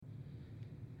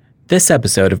This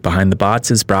episode of Behind the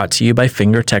Bots is brought to you by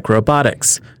FingerTech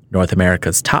Robotics, North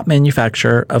America's top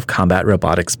manufacturer of combat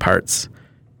robotics parts.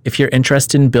 If you're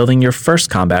interested in building your first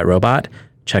combat robot,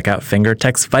 check out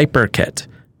FingerTech's Viper Kit,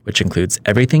 which includes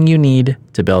everything you need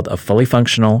to build a fully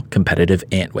functional, competitive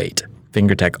Antweight.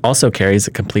 FingerTech also carries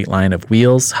a complete line of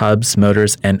wheels, hubs,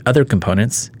 motors, and other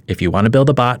components if you want to build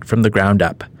a bot from the ground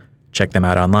up. Check them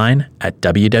out online at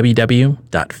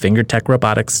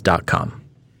www.fingertechrobotics.com.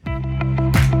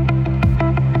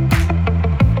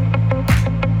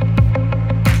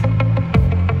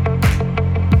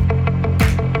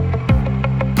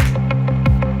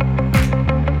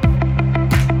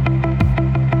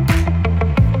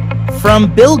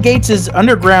 From Bill Gates'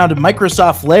 underground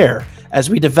Microsoft lair, as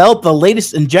we develop the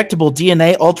latest injectable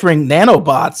DNA-altering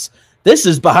nanobots, this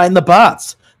is Behind the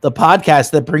Bots, the podcast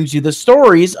that brings you the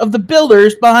stories of the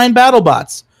builders behind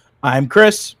BattleBots. I'm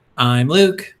Chris. I'm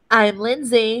Luke. I'm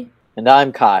Lindsay. And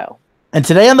I'm Kyle. And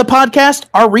today on the podcast,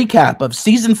 our recap of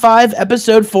Season 5,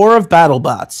 Episode 4 of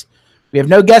BattleBots. We have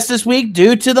no guest this week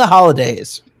due to the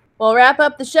holidays. We'll wrap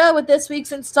up the show with this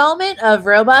week's installment of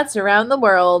Robots Around the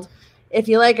World. If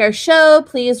you like our show,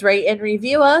 please rate and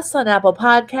review us on Apple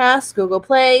Podcasts, Google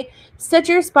Play,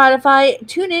 Stitcher, Spotify,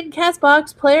 TuneIn,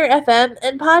 CastBox, Player FM,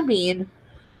 and Podbean.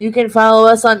 You can follow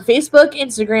us on Facebook,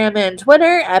 Instagram, and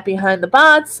Twitter at Behind the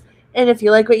Bots. And if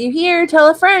you like what you hear, tell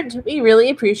a friend. We really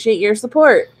appreciate your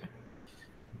support.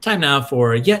 Time now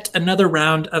for yet another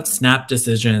round of Snap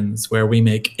Decisions, where we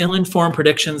make ill-informed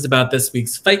predictions about this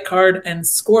week's fight card and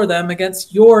score them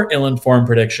against your ill-informed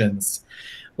predictions.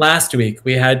 Last week,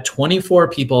 we had 24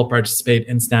 people participate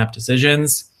in Snap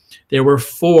Decisions. There were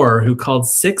 4 who called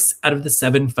 6 out of the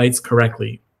 7 fights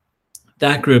correctly.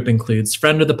 That group includes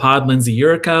friend of the pod, Lindsay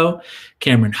Yuriko,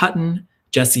 Cameron Hutton,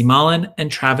 Jesse Mullen, and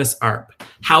Travis Arp.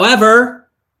 However,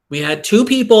 we had 2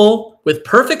 people with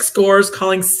perfect scores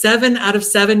calling 7 out of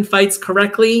 7 fights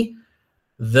correctly.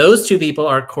 Those 2 people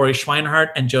are Corey Schweinhart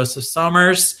and Joseph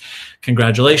Sommers.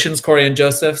 Congratulations, Corey and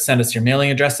Joseph. Send us your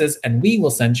mailing addresses, and we will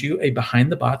send you a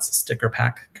Behind the Bots sticker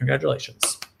pack.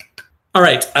 Congratulations. All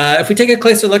right, if we take a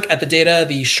closer look at the data,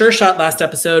 the sure shot last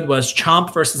episode was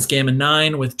Chomp versus Gamma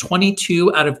 9, with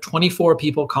 22 out of 24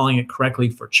 people calling it correctly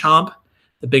for Chomp.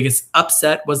 The biggest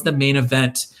upset was the main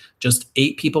event. Just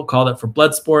 8 people called it for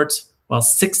Bloodsport, while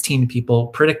 16 people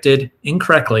predicted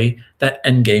incorrectly that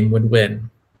Endgame would win.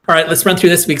 All right, let's run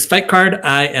through this week's fight card.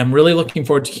 I am really looking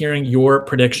forward to hearing your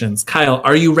predictions. Kyle,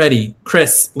 are you ready?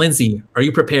 Chris, Lindsay, are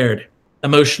you prepared?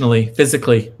 Emotionally,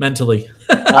 physically, mentally?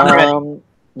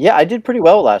 Yeah, I did pretty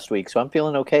well last week, so I'm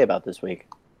feeling okay about this week.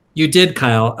 You did,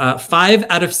 Kyle. 5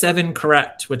 out of 7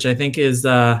 correct, which I think is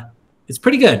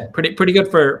pretty good. Pretty good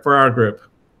for our group.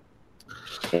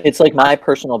 It's like my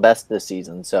personal best this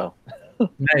season, so...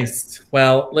 Nice.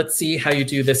 Well, let's see how you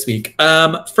do this week.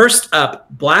 First up,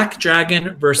 Black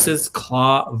Dragon versus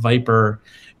Claw Viper.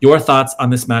 Your thoughts on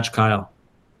this match, Kyle?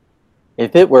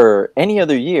 If it were any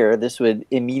other year, this would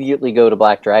immediately go to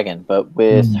Black Dragon. But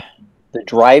with the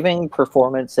driving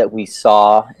performance that we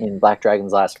saw in Black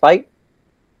Dragon's last fight,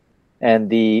 and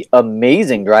the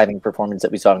amazing driving performance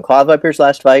that we saw in Claw Viper's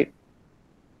last fight,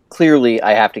 clearly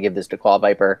I have to give this to Claw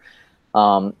Viper.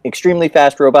 Extremely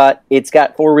fast robot. It's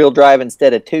got 4-wheel drive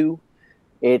instead of 2.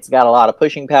 It's got a lot of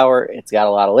pushing power. It's got a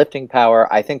lot of lifting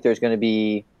power. I think there's going to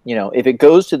be, if it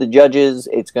goes to the judges,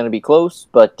 it's going to be close,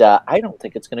 but I don't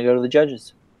think it's going to go to the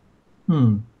judges.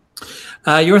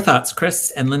 Your thoughts,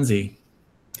 Chris and Lindsay?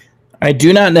 I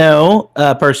do not know,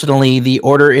 personally, the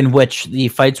order in which the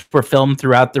fights were filmed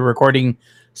throughout the recording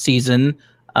season.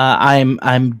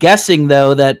 I'm guessing,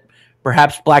 though, that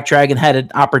perhaps Black Dragon had an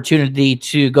opportunity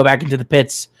to go back into the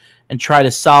pits and try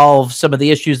to solve some of the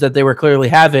issues that they were clearly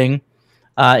having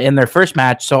in their first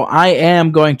match. So I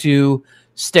am going to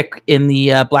stick in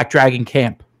the Black Dragon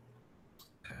camp.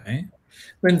 Okay.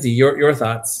 Lindsay, your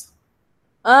thoughts?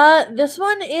 This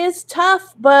one is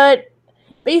tough, but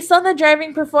based on the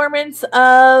driving performance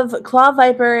of Claw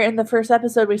Viper in the first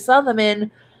episode we saw them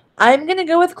in, I'm going to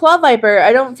go with Claw Viper.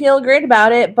 I don't feel great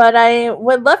about it, but I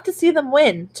would love to see them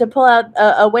win, to pull out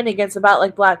a win against a bot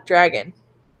like Black Dragon.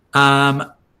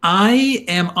 I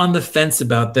am on the fence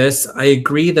about this. I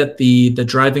agree that the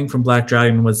driving from Black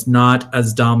Dragon was not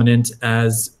as dominant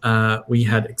as we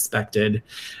had expected.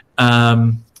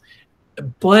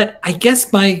 But I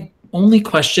guess my only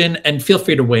question, and feel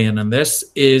free to weigh in on this,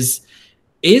 is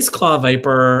Claw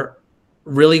Viper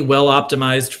really well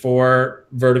optimized for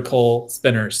vertical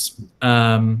spinners?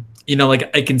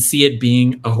 I can see it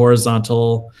being a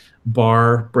horizontal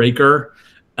bar breaker,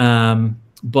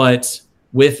 but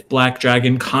with Black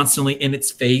Dragon constantly in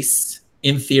its face,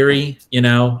 in theory,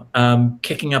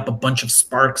 kicking up a bunch of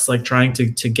sparks, like trying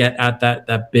to get at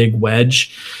that big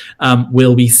wedge,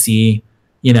 will we see,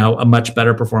 a much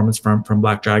better performance from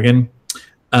Black Dragon?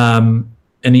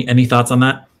 Any thoughts on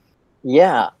that?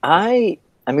 Yeah, I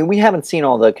mean, we haven't seen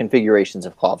all the configurations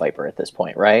of Claw Viper at this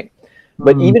point, right?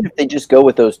 But even if they just go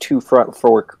with those 2 front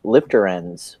fork lifter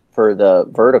ends for the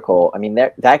vertical, I mean,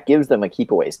 that gives them a keep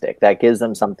away stick. That gives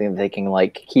them something that they can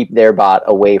like keep their bot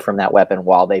away from that weapon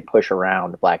while they push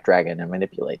around Black Dragon and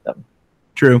manipulate them.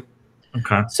 True.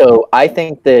 Okay. So I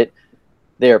think that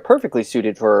they're perfectly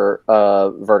suited for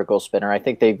a vertical spinner. I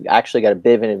think they've actually got a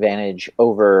bit of an advantage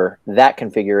over that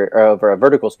over a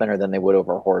vertical spinner than they would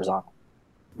over a horizontal.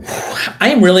 I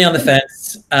am really on the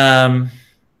fence.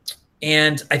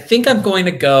 And I think I'm going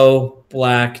to go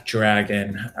Black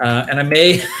Dragon. And I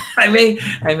may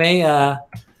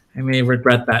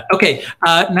regret that. Okay,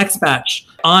 next match.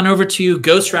 On over to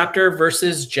Ghost Raptor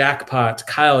versus Jackpot.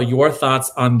 Kyle, your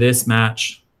thoughts on this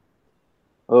match?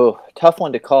 Oh, tough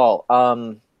one to call.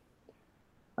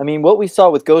 I mean, what we saw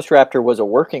with Ghost Raptor was a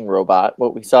working robot.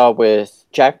 What we saw with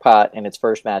Jackpot in its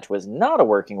first match was not a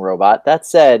working robot. That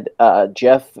said,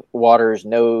 Jeff Waters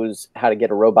knows how to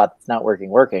get a robot that's not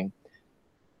working.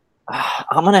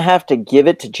 I'm going to have to give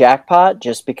it to Jackpot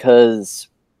just because,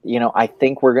 I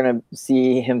think we're going to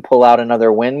see him pull out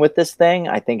another win with this thing.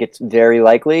 I think it's very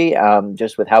likely,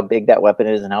 just with how big that weapon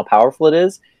is and how powerful it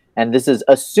is. And this is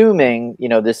assuming,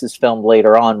 this is filmed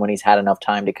later on when he's had enough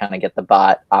time to kind of get the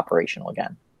bot operational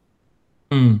again.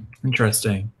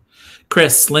 Interesting.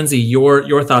 Chris, Lindsay,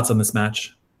 your thoughts on this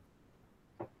match?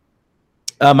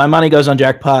 My money goes on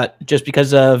Jackpot just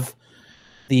because of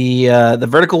the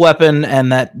vertical weapon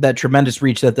and that tremendous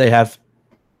reach that they have.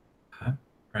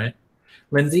 Right.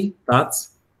 Lindsay, thoughts?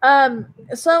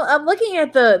 So I'm looking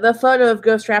at the photo of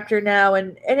Ghost Raptor now,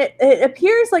 and it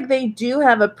appears like they do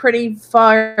have a pretty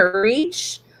far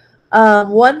reach,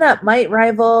 one that might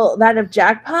rival that of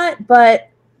Jackpot. But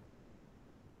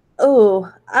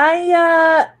I'm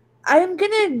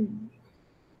gonna.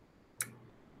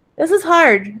 This is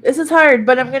hard,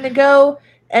 but I'm gonna go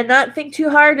and not think too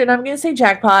hard, and I'm gonna say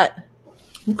Jackpot.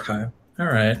 Okay, all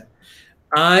right.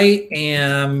 I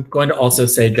am going to also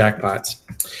say Jackpot.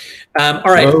 All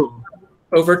right,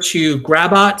 over to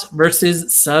Grabot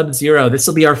versus Sub-Zero. This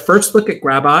will be our first look at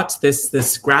Grabot.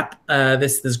 This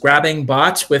grabbing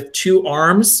bot with 2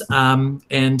 arms and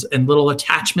little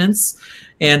attachments,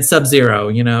 and Sub-Zero.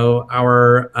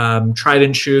 Our tried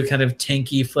and true kind of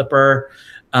tanky flipper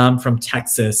from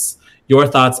Texas. Your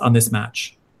thoughts on this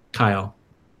match, Kyle?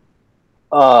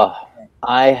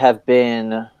 I have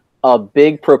been a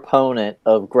big proponent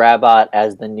of Grabot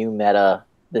as the new meta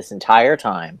this entire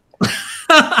time.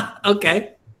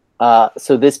 Okay.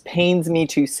 So this pains me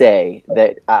to say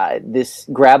that this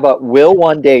Grabot will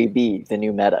one day be the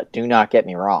new meta. Do not get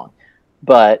me wrong.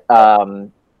 But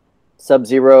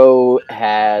Sub-Zero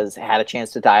has had a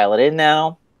chance to dial it in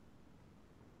now.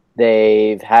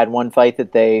 They've had one fight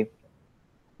that they,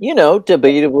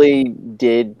 debatably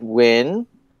did win,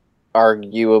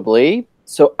 arguably.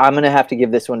 So I'm going to have to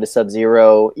give this one to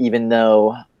Sub-Zero, even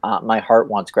though my heart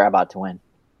wants Grabot to win.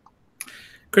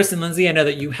 Chris and Lindsay, I know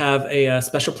that you have a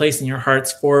special place in your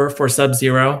hearts for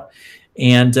Sub-Zero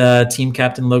and team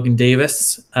captain Logan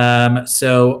Davis.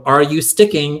 So are you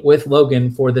sticking with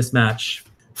Logan for this match?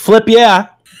 Flip, yeah.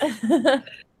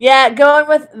 Yeah, going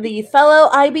with the fellow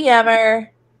IBMer,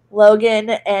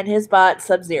 Logan, and his bot,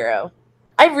 Sub-Zero.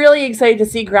 I'm really excited to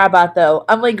see Grabot, though.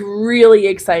 I'm, really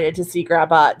excited to see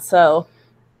Grabot. So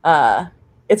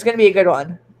it's going to be a good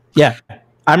one. Yeah.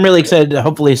 I'm really excited to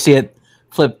hopefully see it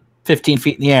flip 15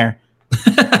 feet in the air.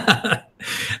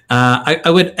 I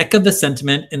would echo the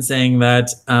sentiment in saying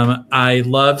that I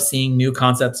love seeing new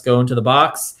concepts go into the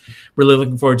box. Really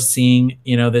looking forward to seeing,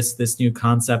 this new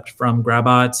concept from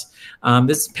Grabot.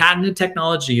 This patented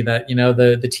technology that,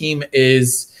 the team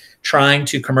is trying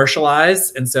to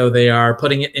commercialize. And so they are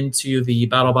putting it into the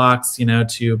battle box,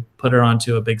 to put her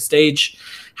onto a big stage.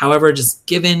 However, just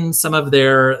given some of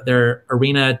their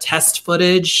arena test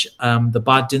footage, the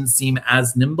bot didn't seem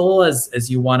as nimble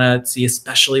as you want to see,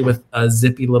 especially with a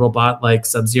zippy little bot like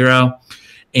Sub-Zero.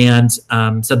 And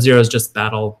Sub-Zero is just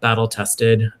battle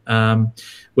tested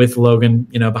with Logan,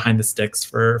 behind the sticks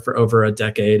for over a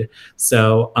decade.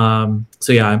 So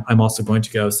yeah, I'm also going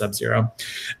to go Sub-Zero.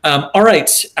 All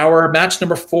right, our match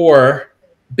number 4,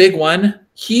 big one,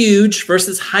 Huge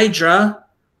versus Hydra.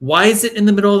 Why is it in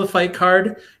the middle of the fight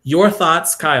card? Your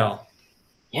thoughts, Kyle?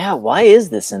 Yeah, why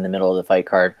is this in the middle of the fight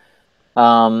card?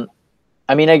 I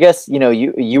mean, I guess,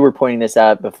 you were pointing this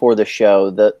out before the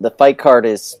show. The fight card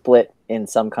is split in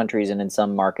some countries and in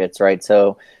some markets, right?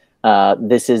 So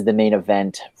this is the main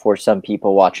event for some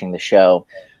people watching the show.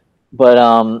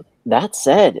 But that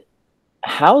said,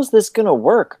 how's this going to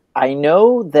work? I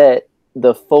know that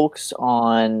the folks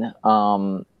on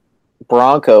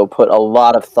Bronco put a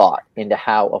lot of thought into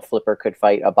how a flipper could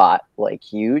fight a bot like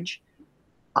Huge.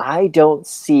 I don't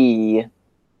see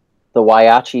the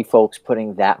Waiachi folks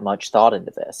putting that much thought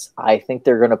into this. I think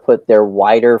they're going to put their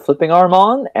wider flipping arm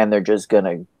on, and they're just going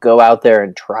to go out there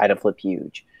and try to flip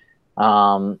Huge.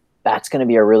 That's going to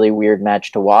be a really weird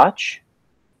match to watch.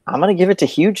 I'm going to give it to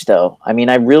Huge, though. I mean,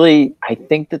 I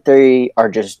think that they are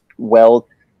just well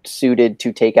suited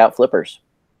to take out flippers.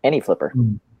 Any flipper.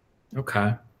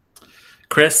 Okay.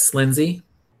 Chris, Lindsay?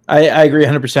 I agree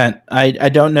 100%. I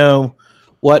don't know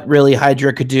what really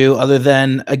Hydra could do other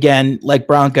than, again, like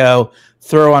Bronco,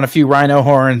 throw on a few rhino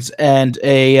horns and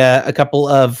a couple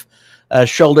of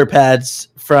shoulder pads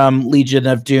from Legion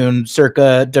of Doom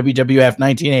circa WWF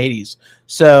 1980s.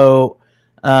 So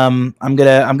I'm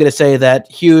gonna say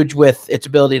that Huge, with its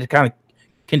ability to kind of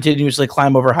continuously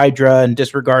climb over Hydra and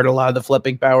disregard a lot of the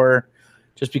flipping power,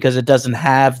 just because it doesn't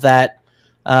have that,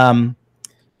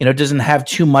 doesn't have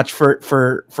too much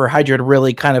for Hydra to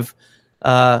really kind of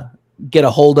get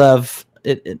a hold of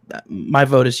it. My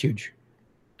vote is Huge.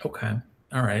 Okay.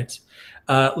 All right.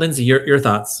 Lindsay, your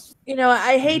thoughts?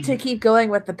 I hate to keep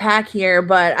going with the pack here,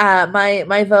 but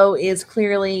my vote is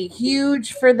clearly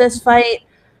Huge for this fight.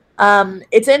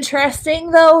 It's interesting,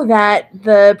 though, that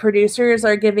the producers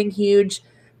are giving Huge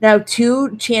now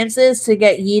 2 chances to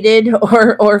get yeeted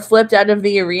or flipped out of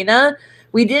the arena.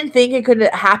 We didn't think it could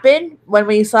happen when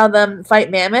we saw them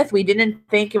fight Mammoth. We didn't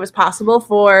think it was possible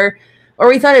or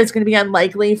we thought it was going to be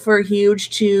unlikely for Huge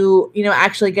to,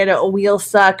 actually get a wheel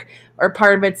suck or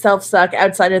part of itself suck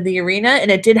outside of the arena,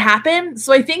 and it did happen.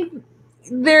 So I think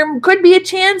there could be a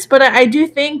chance, but I do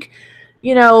think,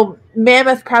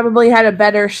 Mammoth probably had a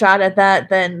better shot at that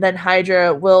than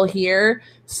Hydra will here.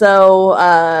 So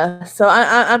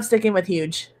I'm sticking with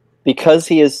Huge. Because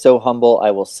he is so humble, I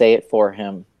will say it for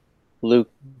him. Luke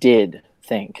did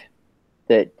think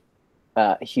that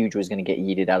Huge was going to get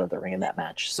yeeted out of the ring in that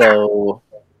match. So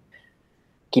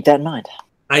keep that in mind.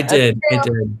 I did.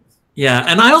 Yeah,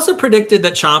 and I also predicted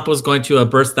that Chomp was going to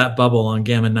burst that bubble on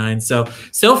Gamma 9. So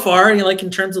far, in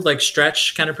terms of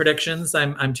stretch kind of predictions,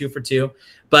 I'm 2 for 2.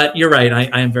 But you're right,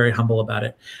 I am very humble about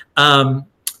it.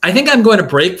 I think I'm going to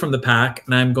break from the pack,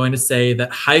 and I'm going to say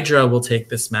that Hydra will take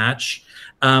this match.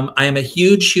 I am a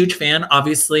huge fan,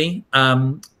 obviously,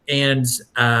 and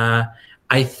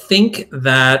I think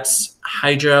that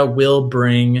Hydra will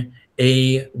bring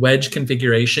a wedge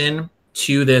configuration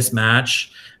to this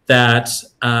match that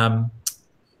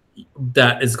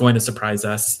is going to surprise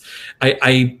us.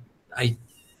 I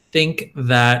think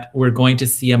that we're going to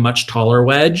see a much taller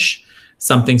wedge,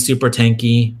 something super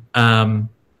tanky, and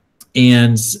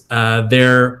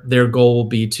their goal will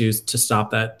be to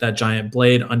stop that giant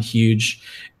blade on Huge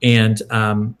and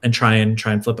try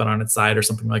and flip it on its side or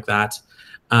something like that.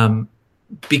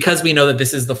 Because we know that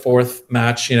this is the 4th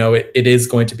match, it is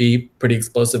going to be pretty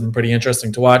explosive and pretty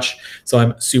interesting to watch. So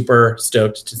I'm super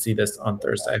stoked to see this on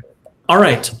Thursday. All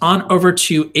right, on over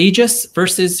to Aegis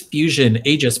versus Fusion.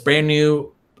 Aegis, brand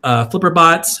new flipper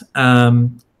bot,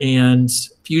 and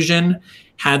Fusion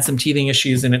had some teething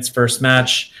issues in its first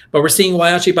match, but we're seeing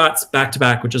Waiachi bots back to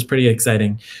back, which is pretty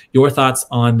exciting. Your thoughts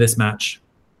on this match?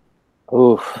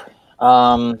 Ooh,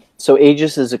 so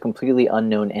Aegis is a completely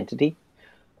unknown entity.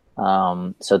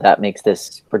 So that makes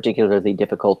this particularly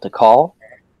difficult to call.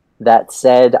 That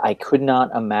said, I could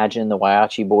not imagine the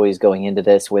Waiachi boys going into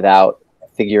this without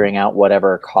figuring out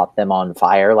whatever caught them on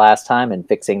fire last time and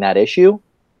fixing that issue.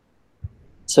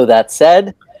 So that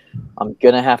said, I'm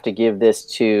going to have to give this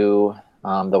to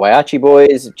the Waiachi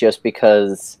boys just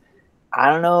because I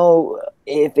don't know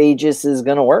if Aegis is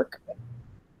going to work.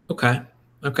 Okay.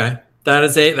 That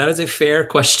is a fair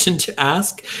question to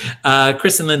ask.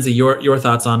 Chris and Lindsay, your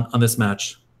thoughts on this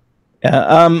match?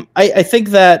 Yeah, I think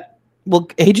that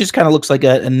Aegis kind of looks like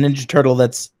a Ninja Turtle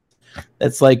that's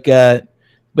like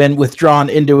been withdrawn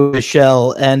into a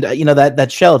shell, and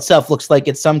that shell itself looks like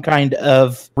it's some kind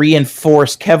of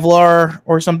reinforced Kevlar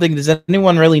or something. Does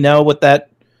anyone really know what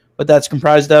that's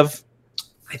comprised of?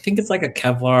 I think it's like a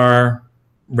Kevlar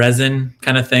resin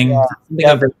kind of thing.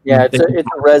 Yeah, it's a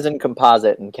resin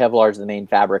composite, and Kevlar is the main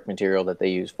fabric material that they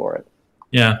use for it.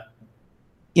 Yeah.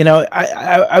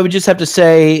 I would just have to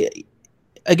say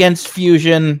against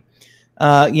Fusion,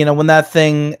 when that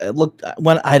thing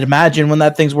I'd imagine when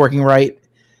that thing's working right,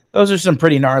 those are some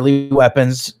pretty gnarly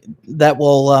weapons that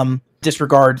will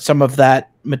disregard some of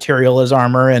that material as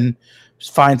armor and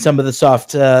find some of the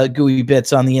soft gooey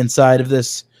bits on the inside of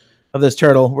this of this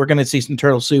turtle. We're going to see some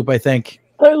turtle soup, I think.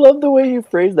 I love the way you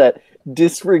phrase that.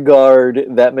 Disregard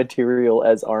that material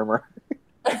as armor.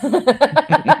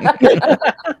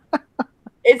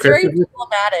 It's very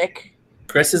diplomatic.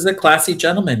 Chris is a classy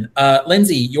gentleman.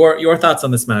 Lindsay, your thoughts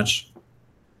on this match?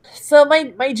 So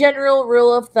my general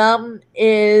rule of thumb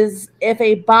is if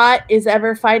a bot is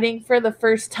ever fighting for the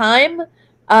first time,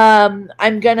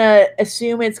 I'm going to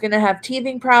assume it's going to have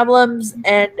teething problems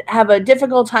and have a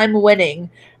difficult time winning.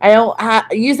 I don't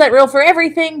use that rule for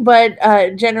everything, but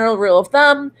general rule of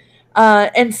thumb.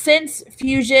 And since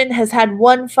Fusion has had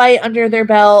one fight under their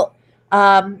belt,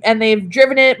 and they've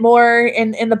driven it more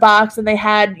in the box than they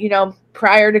had,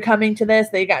 prior to coming to this,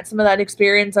 they got some of that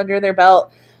experience under their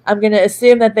belt. I'm going to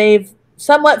assume that they've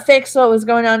somewhat fixed what was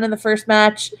going on in the first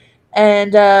match.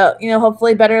 And,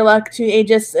 hopefully better luck to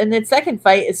Aegis in its second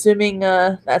fight, assuming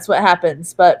that's what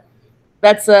happens. But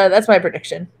that's my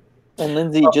prediction. And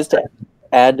Lindsay, just to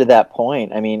add to that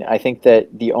point, I mean, I think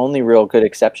that the only real good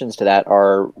exceptions to that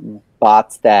are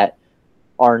bots that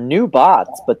are new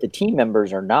bots, but the team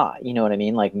members are not. You know what I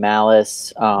mean? Like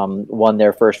Malice won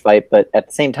their first fight, but at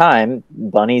the same time,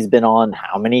 Bunny's been on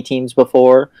how many teams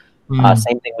before?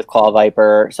 Same thing with Claw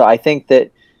Viper. So I think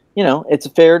that, it's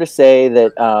fair to say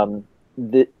that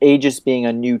the Aegis being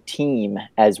a new team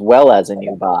as well as a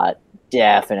new bot,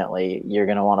 definitely you're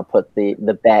going to want to put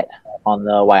the bet on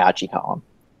the Waiachi column.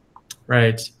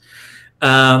 Right.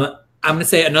 I'm going to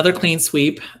say another clean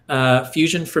sweep.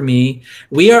 Fusion for me.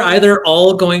 We are either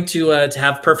all going to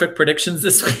have perfect predictions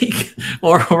this week,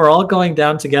 or we're all going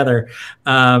down together.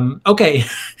 Okay,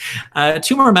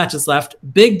 2 more matches left.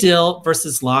 Big Dill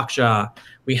versus Lockjaw.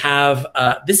 We have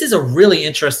this is a really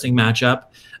interesting matchup.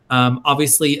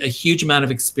 Obviously, a huge amount of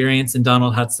experience in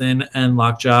Donald Hudson and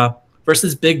Lockjaw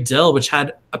versus Big Dill, which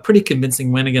had a pretty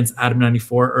convincing win against Adam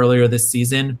 94 earlier this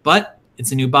season, but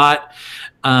it's a new bot.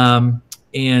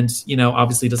 And,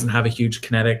 obviously doesn't have a huge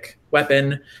kinetic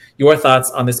weapon. Your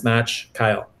thoughts on this match,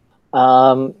 Kyle?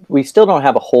 We still don't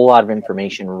have a whole lot of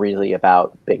information really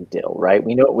about Big Dill, right?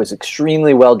 We know it was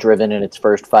extremely well driven in its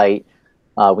first fight.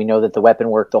 We know that the weapon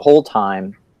worked the whole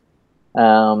time.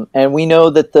 And we know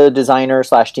that the designer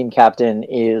 / team captain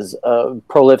is a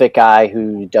prolific guy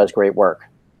who does great work.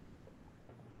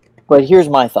 But here's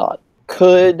my thought.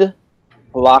 Could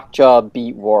Lockjaw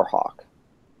beat Warhawk?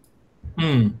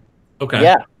 Okay.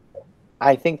 Yeah,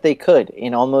 I think they could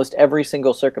in almost every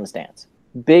single circumstance.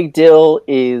 Big Dill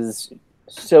is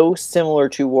so similar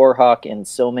to Warhawk in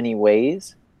so many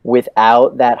ways.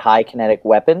 Without that high kinetic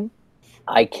weapon,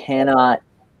 I cannot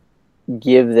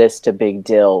give this to Big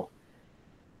Dill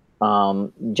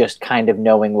just kind of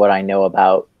knowing what I know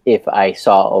about if I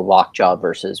saw a Lockjaw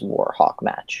versus Warhawk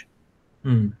match.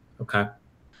 Okay.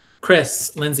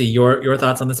 Chris, Lindsay, your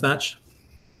thoughts on this match?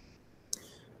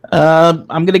 I'm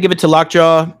going to give it to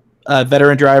Lockjaw,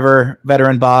 veteran driver,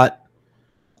 veteran bot,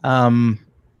 and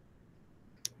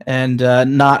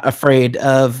not afraid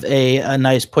of a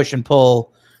nice push and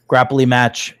pull grapply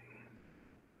match.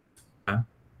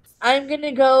 I'm going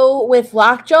to go with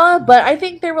Lockjaw, but I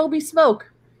think there will be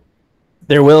smoke.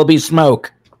 There will be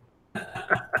smoke. Do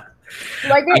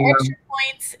I get extra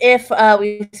points if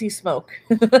we see smoke?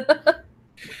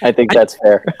 I think that's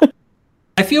fair.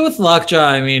 I feel with Lockjaw,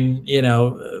 I mean,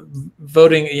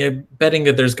 voting, betting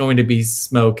that there's going to be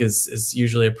smoke is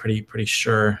usually a pretty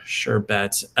sure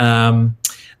bet.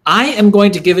 I am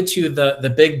going to give it to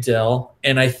the Big Dill,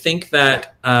 and I think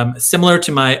that similar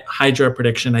to my Hydra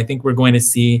prediction, I think we're going to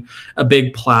see a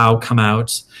big plow come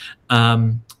out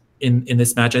in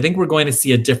this match. I think we're going to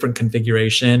see a different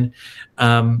configuration.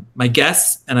 My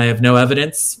guess, and I have no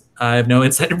evidence, I have no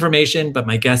inside information, but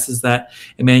my guess is that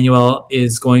Emmanuel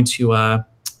is going to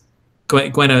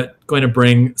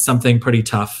bring something pretty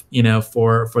tough,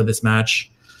 for this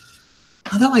match.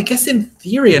 Although I guess in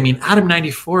theory, I mean, Adam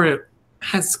 94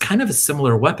 has kind of a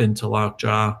similar weapon to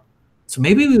Lockjaw, so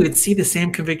maybe we would see the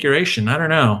same configuration. I don't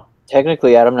know.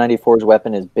 Technically, Adam 94's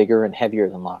weapon is bigger and heavier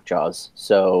than Lockjaw's,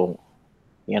 so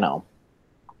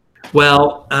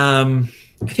Well,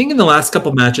 I think in the last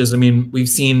couple matches, I mean, we've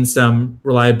seen some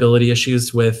reliability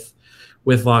issues with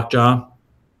Lockjaw,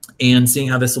 and seeing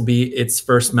how this will be its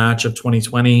first match of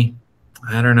 2020,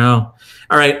 I don't know.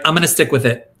 All right, I'm going to stick with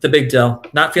it. The Big Dill.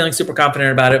 Not feeling super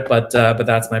confident about it, but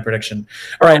that's my prediction.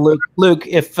 All right, Luke.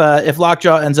 If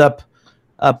Lockjaw ends up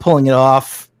pulling it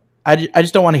off, I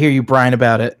just don't want to hear you brine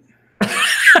about it.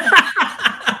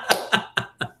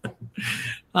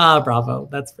 Bravo.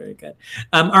 That's very good.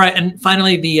 All right, and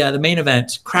finally the main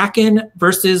event: Kraken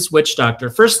versus Witch Doctor.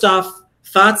 First off,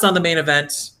 thoughts on the main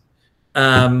event?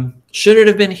 Should it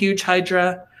have been huge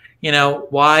Hydra?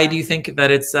 Why do you think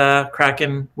that it's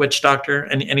Kraken Witch Doctor?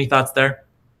 Any thoughts there?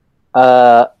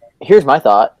 Here's my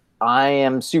thought. I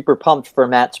am super pumped for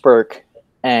Matt Spurk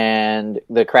and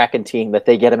the Kraken team that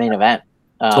they get a main event.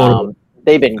 Totally.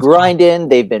 They've been grinding.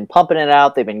 They've been pumping it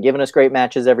out. They've been giving us great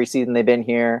matches every season they've been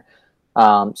here.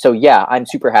 So yeah, I'm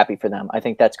super happy for them. I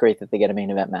think that's great that they get a main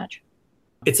event match.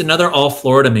 It's another all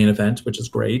Florida main event, which is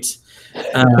great.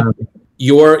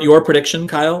 Your prediction,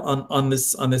 Kyle, on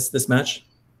this match?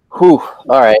 Whew.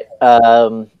 All right.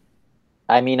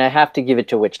 I mean, I have to give it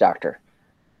to Witch Doctor.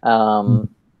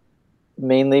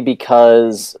 Mainly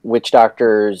because Witch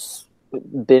Doctor's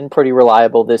been pretty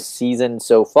reliable this season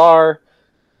so far.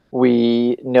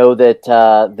 We know that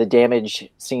the damage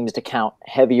seems to count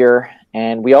heavier.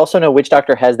 And we also know Witch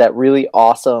Doctor has that really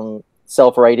awesome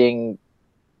self-righting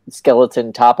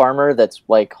skeleton top armor that's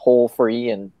like hole free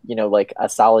and, like a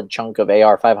solid chunk of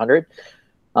AR 500,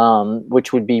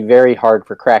 which would be very hard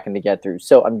for Kraken to get through.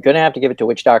 So I'm going to have to give it to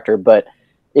Witch Doctor. But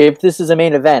if this is a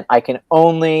main event, I can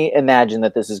only imagine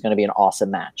that this is going to be an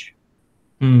awesome match.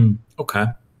 Okay.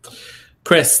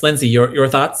 Chris, Lindsay, your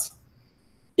thoughts?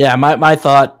 Yeah, my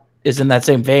thought is in that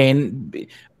same vein.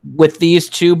 With these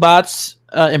two bots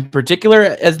in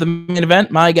particular as the main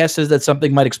event, my guess is that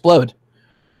something might explode,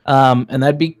 and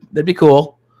that'd be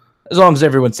cool, as long as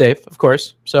everyone's safe, of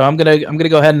course. So I'm gonna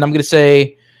go ahead and I'm gonna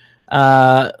say,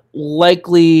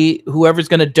 likely whoever's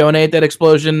gonna donate that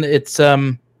explosion, it's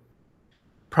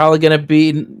probably gonna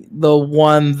be the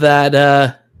one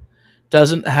that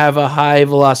doesn't have a high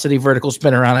velocity vertical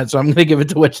spinner on it. So I'm gonna give it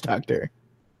to Witch Doctor.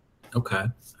 Okay,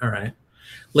 all right.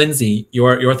 Lindsay,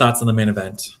 your thoughts on the main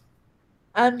event?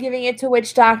 I'm giving it to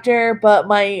Witch Doctor, but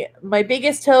my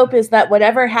biggest hope is that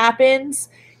whatever happens,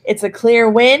 it's a clear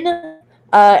win,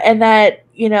 and that,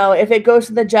 if it goes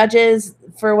to the judges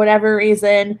for whatever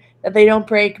reason, that they don't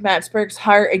break Matt Spurk's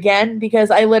heart again,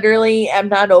 because I literally am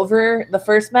not over the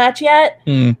first match yet.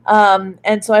 And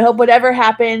so I hope whatever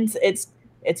happens, it's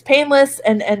painless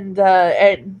and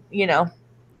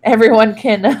everyone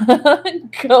can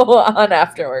go on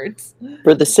afterwards.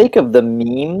 For the sake of the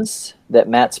memes that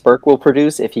Matt Spurk will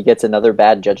produce if he gets another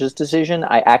bad judge's decision,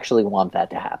 I actually want that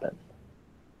to happen.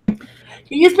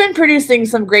 He's been producing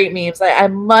some great memes. I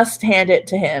must hand it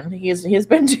to him. He's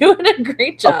been doing a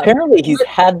great job. Apparently he's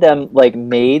had them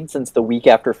made since the week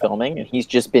after filming, and he's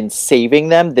just been saving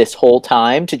them this whole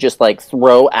time to just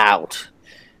throw out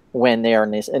when they are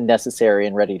necessary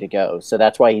and ready to go. So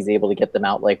that's why he's able to get them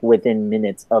out within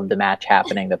minutes of the match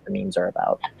happening that the memes are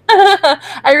about.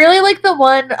 I really like the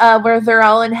one where they're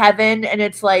all in heaven and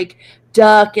it's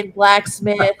Duck and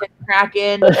Blacksmith and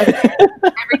Kraken. And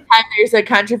every time there's a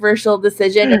controversial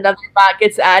decision, another bot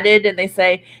gets added and they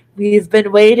say, "We've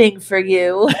been waiting for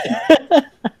you."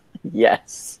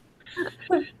 Yes.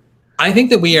 I think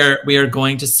that we are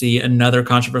going to see another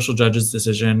controversial judge's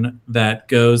decision that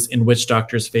goes in Witch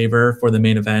Doctor's favor for the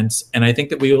main event. And I think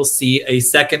that we will see a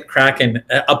second Kraken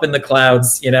up in the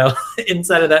clouds,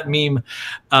 inside of that meme.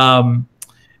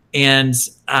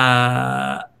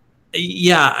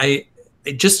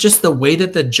 Just the way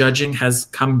that the judging has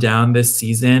come down this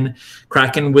season,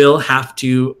 Kraken will have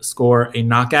to score a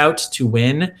knockout to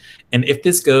win. And if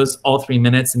this goes all 3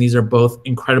 minutes, and these are both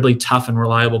incredibly tough and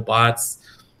reliable bots,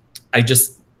 I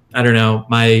don't know.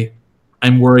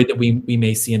 I'm worried that we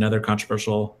may see another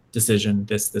controversial decision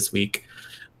this week,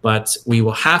 but we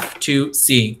will have to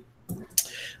see.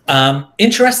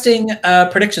 Interesting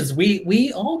predictions.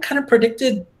 We all kind of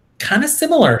predicted kind of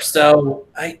similar. So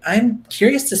I'm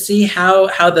curious to see how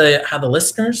the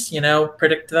listeners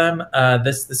predict them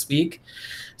this week.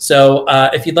 So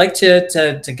if you'd like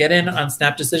to get in on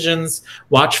Snap Decisions,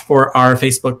 watch for our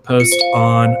Facebook post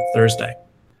on Thursday.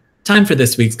 Time for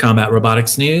this week's Combat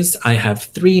Robotics news. I have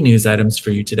 3 news items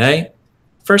for you today.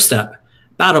 First up,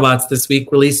 BattleBots this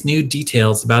week released new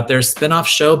details about their spin-off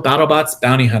show BattleBots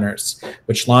Bounty Hunters,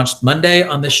 which launched Monday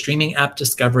on the streaming app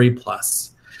Discovery+.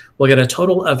 We'll get a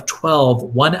total of 12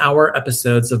 one-hour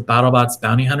episodes of BattleBots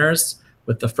Bounty Hunters,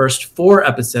 with the first 4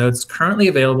 episodes currently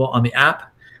available on the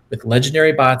app with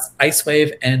legendary bots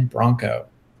Icewave and Bronco.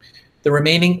 The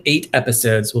remaining 8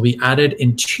 episodes will be added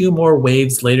in 2 more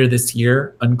waves later this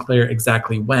year, unclear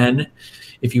exactly when.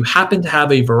 If you happen to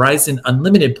have a Verizon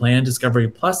Unlimited plan, Discovery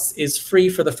Plus is free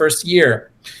for the first year.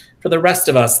 For the rest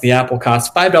of us, the app will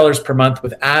cost $5 per month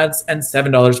with ads and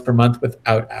 $7 per month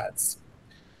without ads.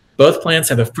 Both plans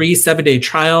have a free 7-day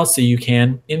trial, so you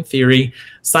can, in theory,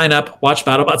 sign up, watch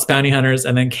BattleBots Bounty Hunters,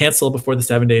 and then cancel before the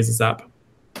 7 days is up.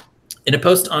 In a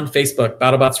post on Facebook,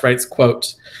 BattleBots writes,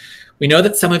 quote, "We know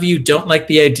that some of you don't like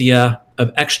the idea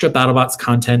of extra BattleBots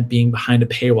content being behind a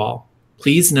paywall.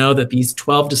 Please know that these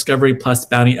 12 Discovery Plus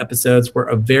bounty episodes were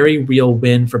a very real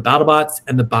win for BattleBots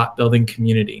and the bot building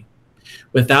community.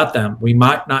 Without them, we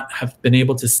might not have been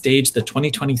able to stage the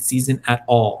 2020 season at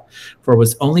all, for it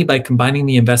was only by combining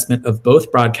the investment of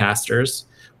both broadcasters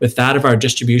with that of our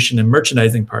distribution and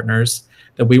merchandising partners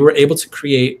that we were able to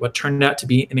create what turned out to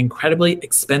be an incredibly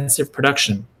expensive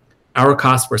production. Our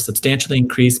costs were substantially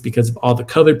increased because of all the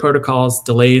COVID protocols,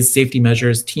 delays, safety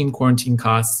measures, team quarantine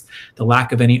costs, the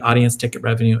lack of any audience ticket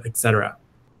revenue, etc.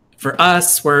 For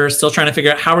us, we're still trying to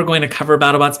figure out how we're going to cover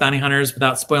BattleBots Bounty Hunters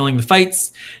without spoiling the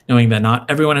fights, knowing that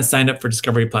not everyone has signed up for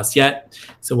Discovery Plus yet.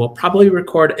 So we'll probably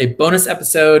record a bonus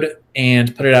episode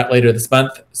and put it out later this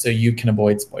month so you can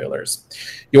avoid spoilers.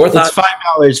 Your thoughts? It's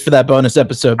 $5 for that bonus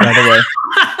episode, by the way.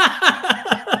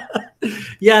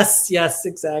 Yes,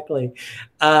 exactly.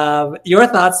 Your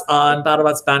thoughts on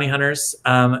BattleBots Bounty Hunters?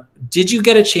 Did you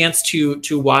get a chance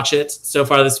to watch it so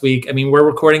far this week? I mean, we're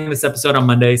recording this episode on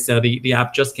Monday, so the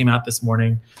app just came out this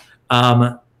morning.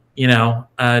 Did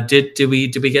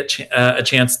we get a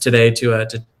chance today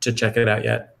to check it out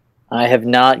yet? I have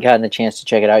not gotten a chance to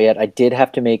check it out yet. I did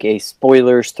have to make a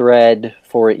spoilers thread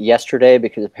for it yesterday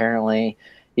because apparently,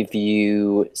 if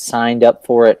you signed up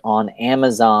for it on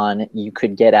Amazon, you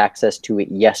could get access to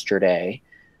it yesterday.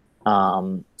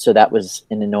 So that was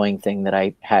an annoying thing that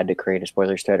I had to create a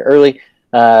spoilers thread early.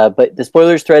 But the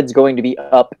spoilers thread is going to be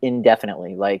up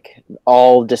indefinitely. Like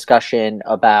all discussion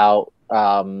about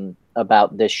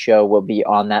this show will be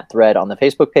on that thread on the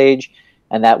Facebook page,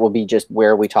 and that will be just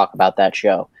where we talk about that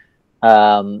show.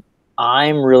 I'm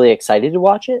really excited to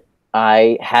watch it.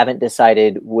 I haven't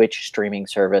decided which streaming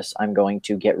service I'm going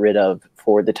to get rid of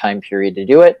for the time period to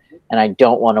do it. And I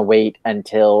don't want to wait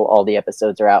until all the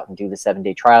episodes are out and do the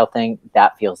 7-day trial thing.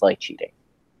 That feels like cheating.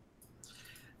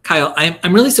 Kyle,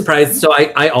 I'm really surprised. So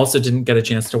I also didn't get a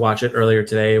chance to watch it earlier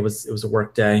today. It was a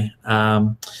work day.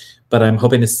 But I'm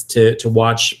hoping to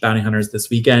watch Bounty Hunters this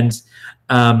weekend.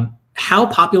 How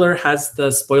popular has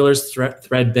the spoilers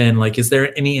thread been? Like, is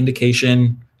there any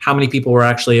indication how many people were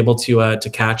actually able to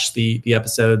catch the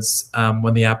episodes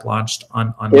when the app launched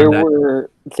on Monday?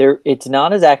 It's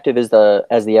not as active as the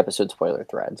episode spoiler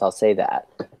threads. I'll say that.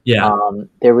 Yeah.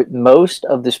 Most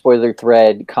of the spoiler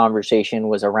thread conversation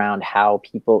was around how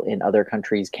people in other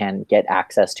countries can get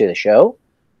access to the show.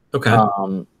 Okay.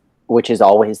 Which is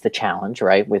always the challenge,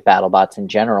 right, with BattleBots in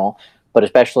general, but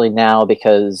especially now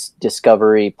because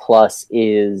Discovery Plus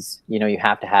is, you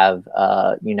have to have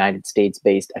a United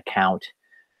States-based account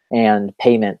and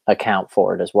payment account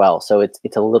for it as well. So it's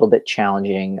a little bit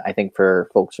challenging, I think, for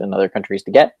folks in other countries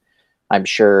to get. I'm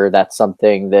sure that's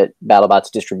something that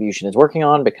BattleBots distribution is working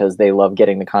on because they love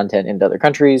getting the content into other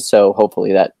countries. So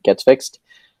hopefully that gets fixed.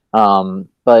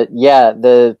 But yeah,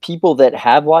 the people that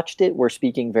have watched it were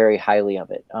speaking very highly of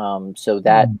it. So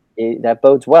that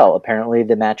bodes well. Apparently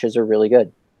the matches are really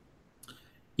good.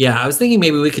 Yeah, I was thinking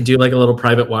maybe we could do like a little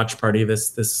private watch party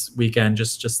this weekend,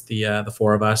 just the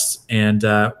four of us, and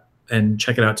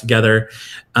check it out together.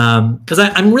 Because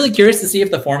I'm really curious to see if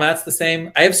the format's the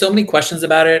same. I have so many questions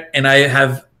about it, and I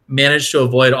have managed to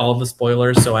avoid all of the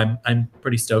spoilers, so I'm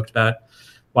pretty stoked about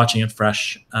watching it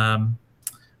fresh.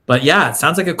 But yeah, it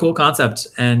sounds like a cool concept,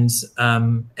 and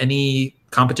any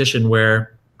competition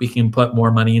where we can put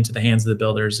more money into the hands of the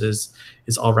builders is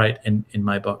all right in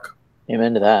my book.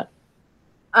 Amen to that.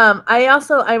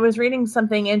 I was reading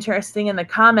something interesting in the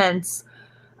comments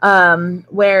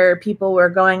where people were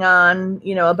going on,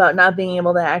 about not being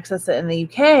able to access it in the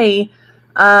UK.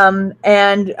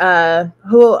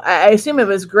 Who I assume it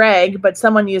was Greg, but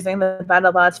someone using the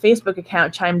BattleBots Facebook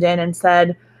account chimed in and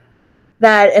said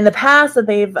that in the past that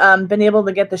they've been able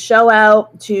to get the show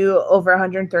out to over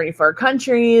 134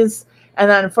 countries. And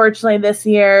then unfortunately this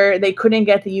year they couldn't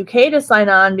get the UK to sign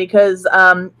on because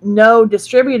no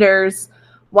distributors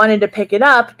wanted to pick it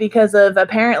up because of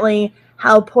apparently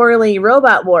how poorly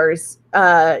Robot Wars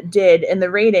did in the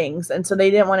ratings. And so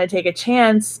they didn't want to take a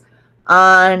chance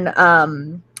on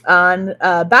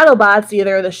BattleBots,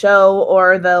 either the show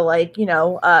or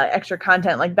the extra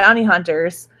content like Bounty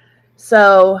Hunters.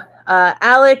 So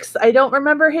Alex, I don't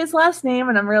remember his last name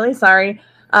and I'm really sorry.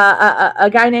 A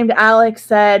guy named Alex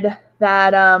said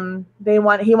that he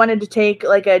wanted to take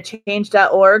like a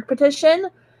change.org petition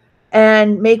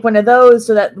and make one of those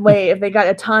so that way if they got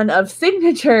a ton of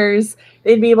signatures,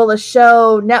 they'd be able to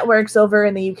show networks over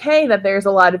in the UK that there's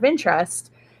a lot of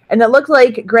interest. And it looked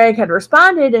like Greg had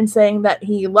responded and saying that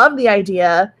he loved the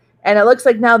idea. And it looks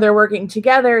like now they're working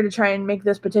together to try and make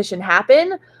this petition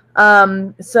happen.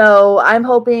 So I'm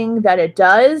hoping that it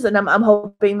does. And I'm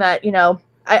hoping that,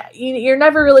 you're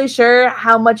never really sure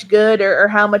how much good or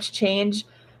how much change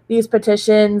these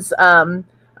petitions are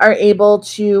are able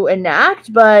to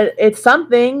enact, but it's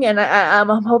something, and I'm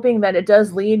hoping that it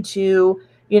does lead to,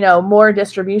 more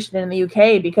distribution in the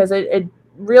UK, because it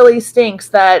really stinks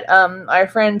that our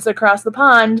friends across the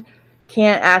pond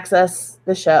can't access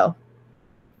the show.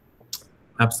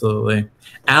 Absolutely.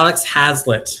 Alex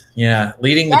Hazlitt,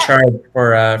 leading the charge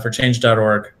for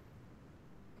change.org.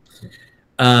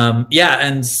 And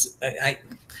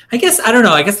I guess, I don't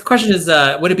know. I guess the question is,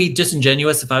 would it be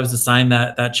disingenuous if I was to sign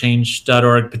that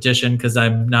change.org petition because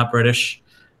I'm not British?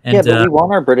 And, but we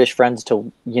want our British friends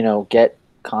to, get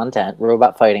content,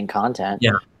 robot fighting content.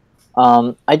 Yeah.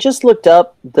 I just looked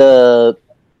up the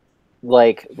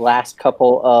last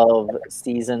couple of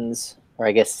seasons, or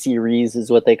I guess series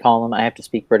is what they call them. I have to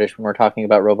speak British when we're talking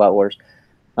about Robot Wars.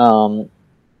 Of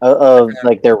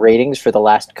their ratings for the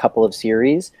last couple of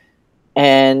series,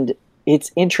 and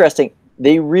it's interesting.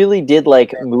 They really did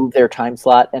move their time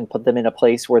slot and put them in a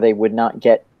place where they would not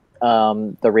get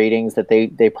the ratings that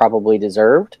they probably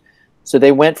deserved. So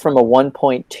they went from a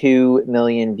 1.2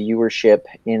 million viewership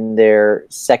in their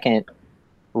second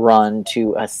run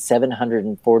to a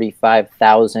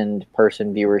 745,000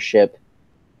 person viewership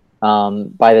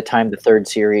by the time the third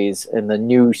series and the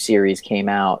new series came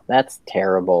out. That's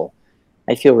terrible.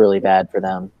 I feel really bad for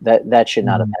them. That should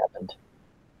not have happened.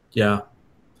 Yeah.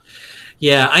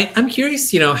 Yeah, I'm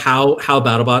curious, how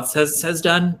BattleBots has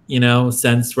done,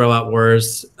 since Robot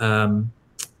Wars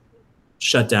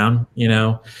shut down.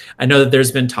 I know that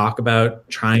there's been talk about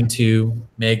trying to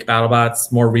make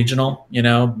BattleBots more regional.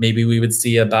 Maybe we would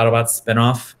see a BattleBots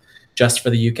spinoff just for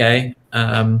the UK,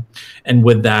 and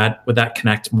would that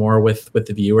connect more with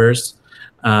the viewers?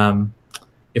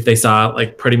 If they saw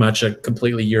pretty much a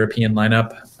completely European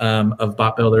lineup of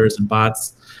bot builders and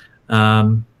bots.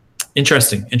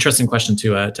 Interesting question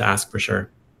to ask for sure.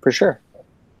 For sure.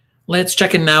 Let's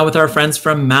check in now with our friends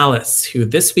from Malice, who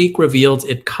this week revealed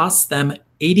it cost them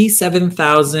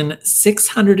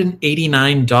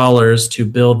 $87,689 to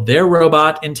build their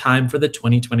robot in time for the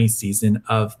 2020 season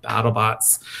of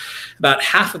BattleBots. About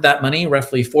half of that money,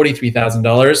 roughly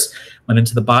 $43,000, went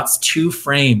into the bot's 2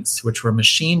 frames, which were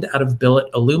machined out of billet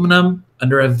aluminum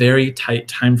under a very tight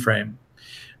time frame.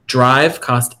 Drive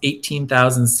cost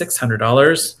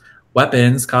 $18,600.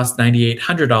 Weapons cost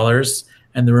 $9,800,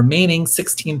 and the remaining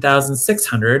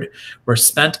 $16,600 were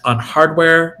spent on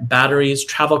hardware, batteries,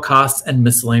 travel costs, and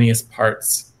miscellaneous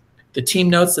parts. The team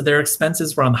notes that their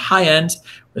expenses were on the high end,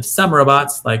 with some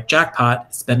robots, like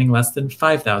Jackpot, spending less than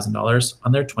 $5,000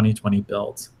 on their 2020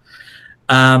 build.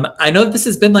 I know this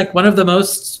has been one of the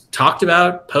most talked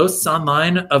about posts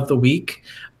online of the week.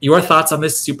 Your thoughts on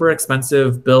this super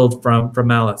expensive build from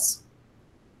Malice?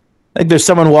 There's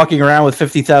someone walking around with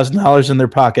 $50,000 in their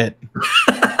pocket.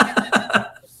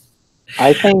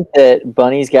 I think that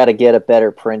Bunny's got to get a better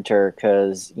printer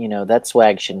because, that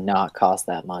swag should not cost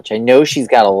that much. I know she's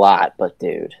got a lot, but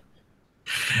dude.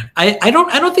 I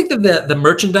don't think that the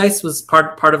merchandise was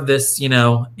part of this, 80...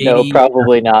 No,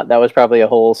 probably not. That was probably a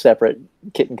whole separate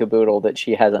kit and caboodle that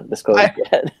she hasn't disclosed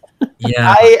yet.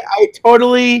 Yeah.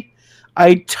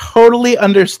 I totally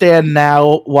understand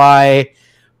now why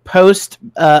post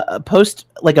a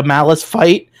Malice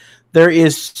fight, there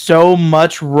is so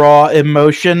much raw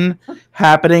emotion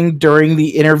happening during the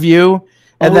interview,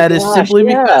 and is simply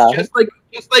because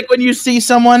just like when you see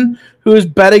someone who is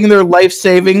betting their life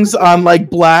savings on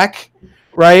black,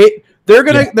 right? They're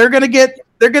gonna get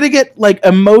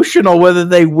emotional whether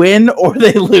they win or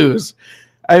they lose.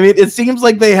 I mean, it seems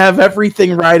like they have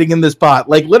everything riding in this bot.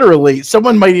 Literally,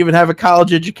 someone might even have a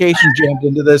college education jammed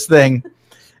into this thing.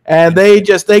 And they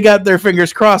got their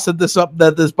fingers crossed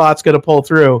that this bot's going to pull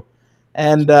through,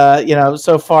 and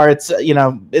so far it's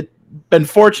been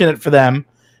fortunate for them,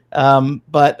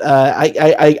 but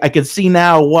I can see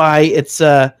now why it's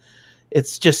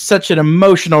just such an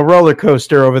emotional roller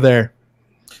coaster over there.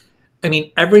 I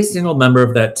mean, every single member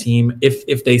of that team,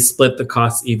 if they split the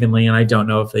costs evenly, and I don't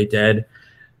know if they did,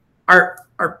 are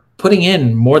putting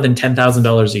in more than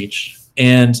 $10,000 each,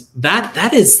 and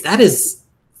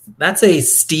that's a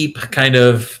steep kind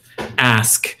of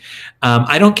ask.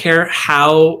 I don't care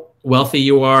how wealthy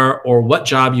you are or what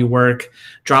job you work,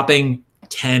 dropping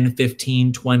 $10,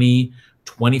 $15, $20,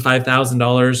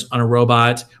 $25,000 on a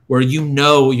robot where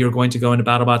you're going to go into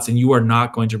BattleBots and you are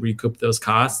not going to recoup those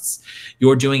costs.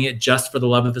 You're doing it just for the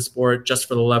love of the sport, just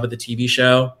for the love of the TV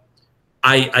show.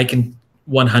 I can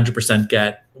 100%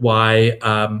 get why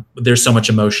there's so much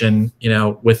emotion,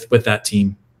 with that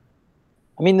team.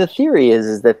 I mean, the theory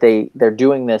is that they're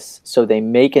doing this so they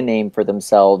make a name for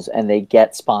themselves and they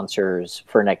get sponsors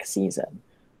for next season.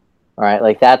 All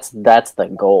right, that's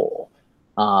the goal.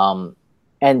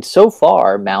 And so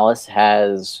far, Malice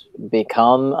has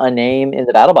become a name in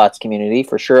the BattleBots community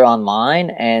for sure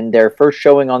online, and their first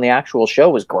showing on the actual show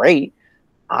was great.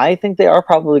 I think they are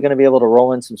probably going to be able to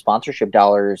roll in some sponsorship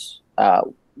dollars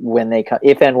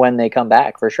if and when they come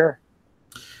back, for sure.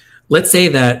 Let's say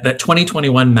that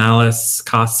 2021 Malice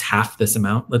costs half this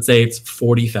amount. Let's say it's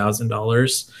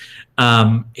 $40,000.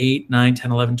 8, 9,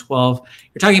 10, 11, 12.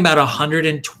 You're talking about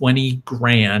 120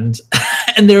 grand.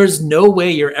 And there's no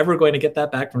way you're ever going to get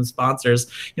that back from sponsors.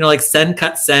 You know, like Send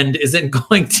Cut Send isn't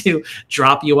going to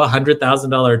drop you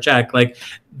 $100,000 check. Like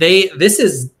this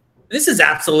is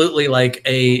absolutely like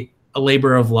a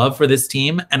labor of love for this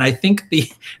team. And I think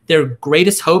their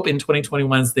greatest hope in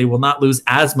 2021 is they will not lose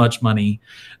as much money.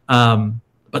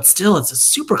 But still, it's a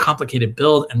super complicated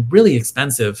build and really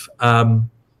expensive.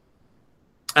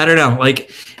 I don't know.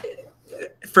 Like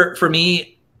for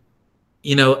me,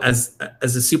 you know, as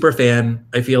a super fan,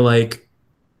 I feel like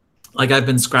I've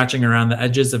been scratching around the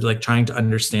edges of like trying to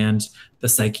understand the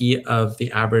psyche of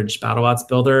the average BattleBots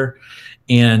builder.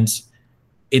 And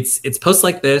it's posts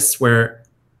like this where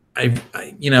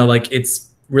I you know, like it's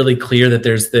really clear that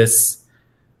there's this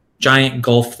giant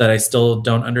gulf that I still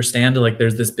don't understand. Like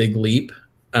there's this big leap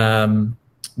when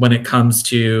it comes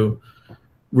to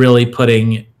really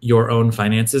putting your own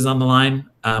finances on the line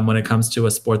when it comes to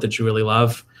a sport that you really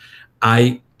love.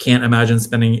 I can't imagine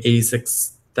spending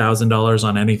 $86,000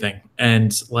 on anything.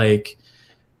 And like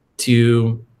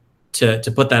to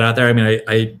put that out there, I mean,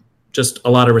 I just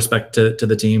a lot of respect to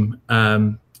the team,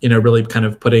 you know, really kind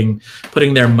of putting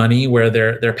their money where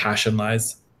their passion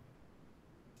lies.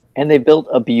 And they built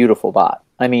a beautiful bot.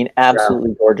 I mean,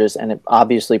 absolutely gorgeous. And it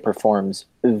obviously performs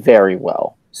very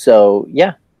well. So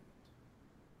yeah.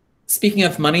 Speaking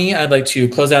of money, I'd like to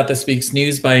close out this week's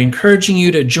news by encouraging you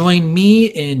to join me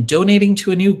in donating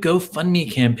to a new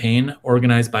GoFundMe campaign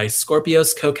organized by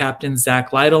Scorpios co-captains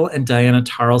Zach Lytle and Diana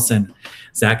Tarlson.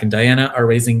 Zach and Diana are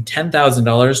raising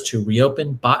 $10,000 to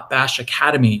reopen Bot Bash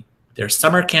Academy, their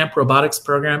summer camp robotics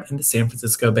program in the San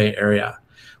Francisco Bay Area.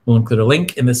 We'll include a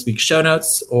link in this week's show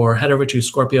notes or head over to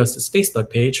Scorpios' Facebook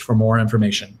page for more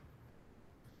information.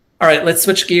 All right, let's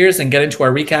switch gears and get into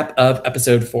our recap of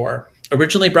episode 4.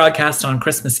 Originally broadcast on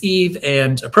Christmas Eve,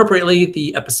 and appropriately,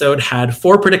 the episode had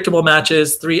 4 predictable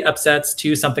matches, 3 upsets,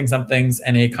 2 something-somethings,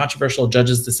 and a controversial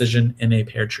judge's decision in a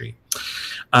pear tree.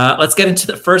 Let's get into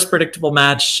the first predictable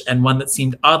match, and one that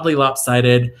seemed oddly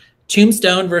lopsided,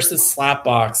 Tombstone versus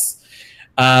Slapbox.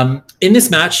 In this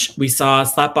match, we saw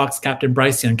Slapbox captain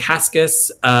Bryce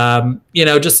Yankaskis, you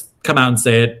know, just come out and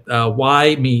say it.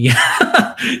 Why me?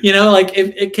 You know, like,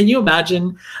 can you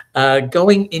imagine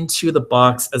going into the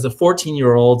box as a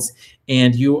 14-year-old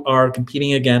and you are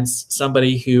competing against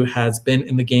somebody who has been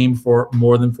in the game for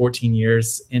more than 14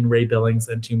 years in Ray Billings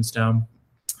and Tombstone,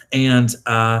 and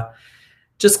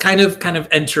just kind of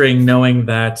entering knowing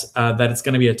that it's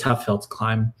going to be a tough hill to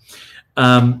climb.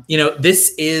 You know,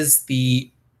 this is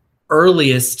the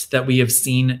earliest that we have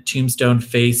seen Tombstone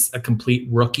face a complete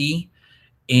rookie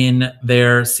in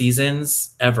their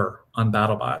seasons ever on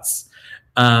BattleBots.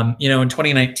 You know, in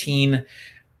 2019,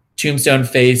 Tombstone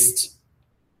faced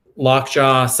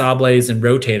Lockjaw, Sawblaze, and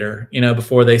Rotator, you know,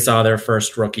 before they saw their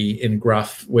first rookie in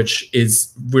Gruff, which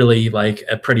is really like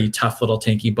a pretty tough little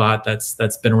tanky bot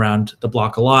that's been around the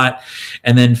block a lot.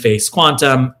 And then faced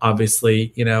Quantum,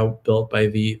 obviously, you know, built by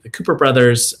the Cooper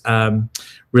brothers,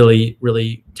 really,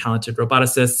 really talented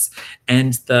roboticists.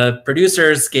 And the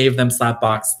producers gave them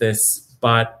Slapbox, this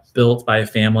bot built by a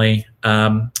family,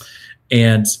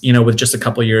 and, you know, with just a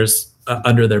couple years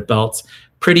under their belt.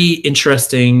 Pretty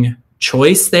interesting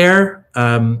choice there.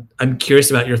 I'm curious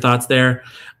about your thoughts there.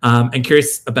 I'm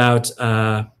curious about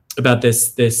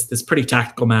this pretty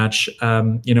tactical match.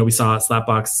 You know, we saw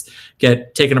Slapbox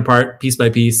get taken apart piece by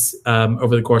piece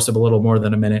over the course of a little more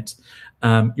than a minute.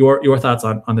 Your thoughts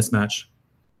on this match?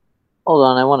 Hold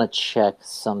on, I want to check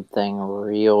something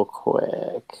real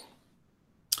quick.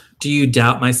 Do you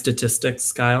doubt my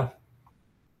statistics, Kyle?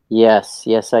 Yes,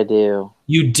 I do.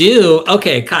 You do?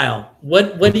 Okay, Kyle.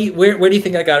 Where do you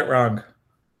think I got it wrong?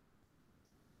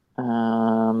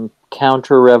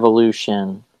 Counter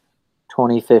Revolution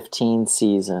 2015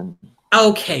 season.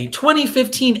 Okay,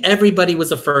 2015, everybody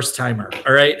was a first timer,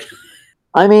 all right?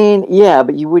 I mean, yeah,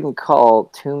 but you wouldn't call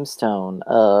Tombstone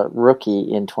a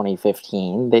rookie in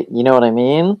 2015. You know what I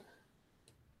mean?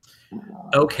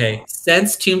 Okay,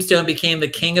 since Tombstone became the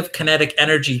king of kinetic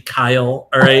energy, Kyle,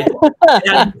 all right?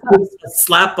 And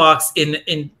Slapbox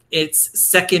in its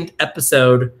second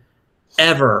episode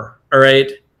ever, all right?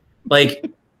 Like,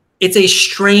 it's a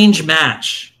strange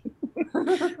match.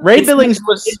 Ray Billings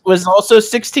was also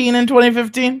 16 in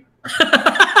 2015.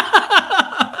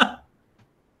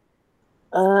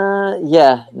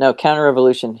 Yeah, no, Counter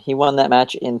Revolution. He won that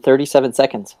match in 37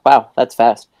 seconds. Wow, that's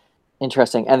fast.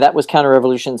 Interesting. And that was Counter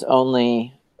Revolution's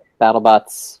only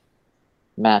BattleBots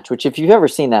match, which if you've ever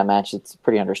seen that match, it's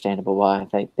pretty understandable why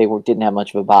they didn't have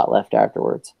much of a bot left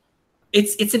afterwards.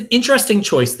 It's an interesting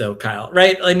choice though, Kyle,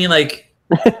 right? I mean, like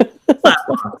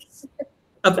Slapbox.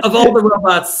 of all the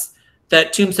robots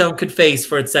that Tombstone could face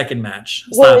for its second match.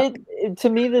 Well, to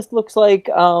me, this looks like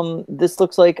Robo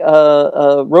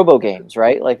Games,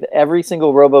 right? Like every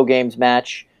single Robo Games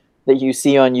match that you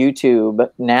see on YouTube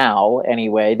now,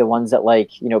 anyway, the ones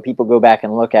that people go back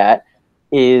and look at,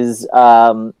 is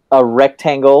a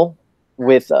rectangle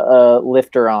with a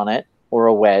lifter on it or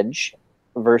a wedge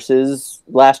versus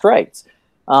Last Rites.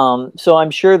 So I'm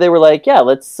sure they were like, yeah,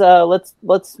 let's have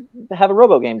a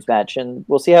Robo Games match and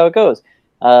we'll see how it goes.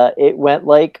 It went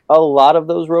like a lot of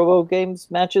those Robo Games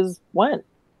matches went,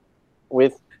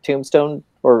 with Tombstone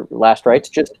or Last Rites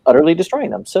just utterly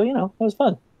destroying them. So, it was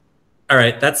fun. All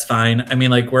right, that's fine. I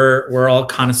mean, like we're all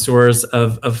connoisseurs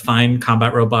of fine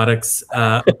combat robotics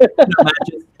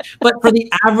matches. But for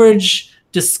the average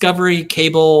Discovery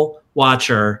cable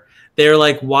watcher, they're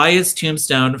like, why is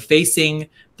Tombstone facing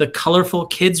the colorful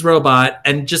kids robot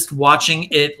and just watching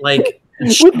it like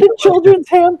with the children's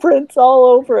handprints all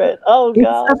over it? Oh,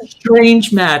 God. It's a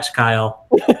strange match, Kyle.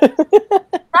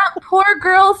 That poor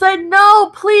girl said, no,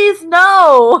 please,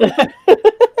 no.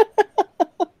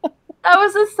 That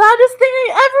was the saddest thing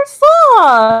I ever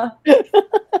saw.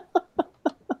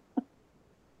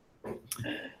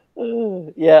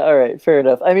 Yeah, all right, fair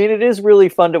enough. I mean, it is really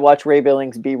fun to watch Ray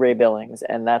Billings be Ray Billings,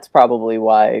 and that's probably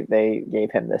why they gave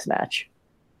him this match.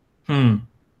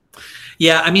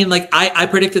 Yeah, I mean, like I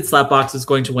predicted Slapbox was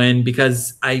going to win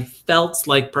because I felt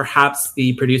like perhaps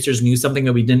the producers knew something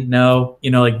that we didn't know.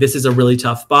 Like this is a really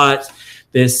tough bot.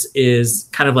 This is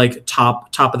kind of like top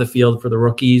of the field for the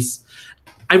rookies.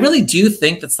 I really do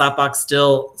think that Slapbox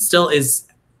still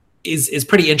is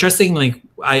pretty interesting. Like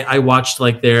I watched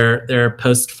like their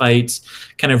post fight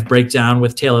kind of breakdown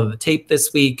with Tale of the Tape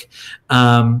this week,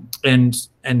 and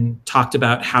talked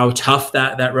about how tough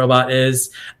that robot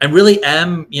is. I really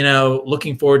am,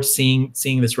 looking forward to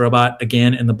seeing this robot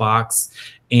again in the box,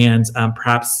 and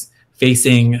perhaps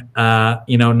facing,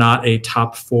 not a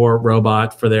top 4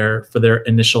 robot for their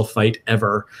initial fight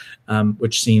ever,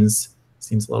 which seems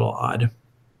a little odd.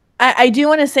 I do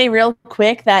want to say real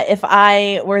quick that if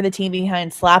I were the team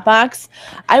behind Slapbox,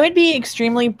 I would be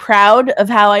extremely proud of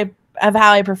how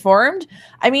I performed.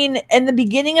 I mean, in the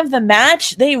beginning of the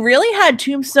match, they really had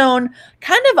Tombstone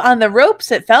kind of on the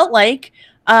ropes, it felt like.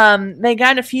 They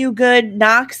got a few good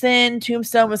knocks in.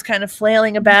 Tombstone was kind of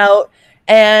flailing about.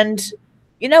 And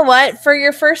you know what? For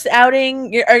your first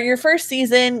outing, your first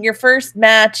season, your first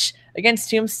match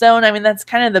against Tombstone, I mean, that's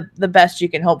kind of the best you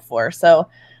can hope for. So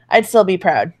I'd still be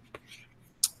proud.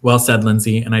 Well said,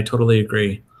 Lindsay, and I totally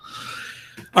agree.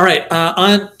 All right,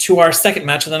 on to our second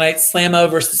match of the night, Slammo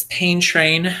versus Pain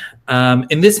Train.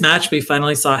 In this match, we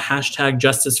finally saw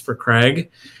 #Justice for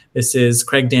Craig. This is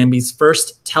Craig Danby's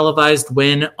first televised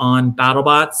win on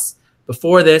BattleBots.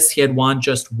 Before this, he had won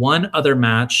just one other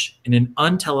match in an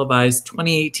untelevised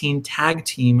 2018 tag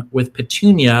team with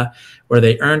Petunia, where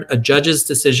they earned a judge's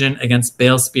decision against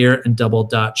Balespear and Double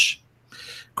Dutch.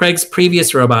 Craig's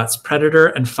previous robots, Predator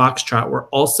and Foxtrot, were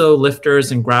also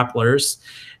lifters and grapplers,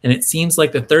 and it seems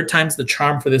like the third time's the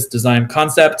charm for this design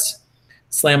concept.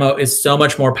 Slammo is so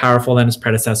much more powerful than his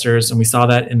predecessors, and we saw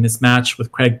that in this match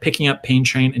with Craig picking up Pain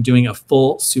Train and doing a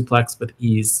full suplex with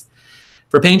ease.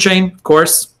 For Pain Train, of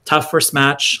course, tough first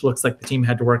match. Looks like the team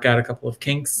had to work out a couple of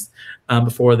kinks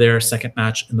before their second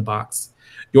match in the box.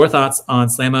 Your thoughts on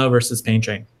Slammo versus Pain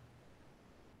Train?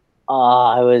 Oh,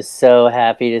 I was so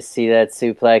happy to see that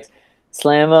suplex.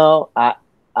 Slammo,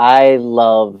 I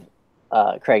love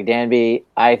Craig Danby.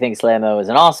 I think Slammo is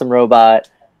an awesome robot.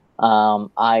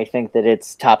 I think that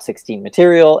it's top 16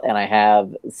 material, and I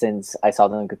have since I saw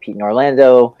them compete in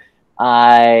Orlando.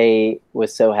 I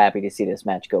was so happy to see this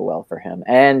match go well for him.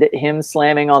 And him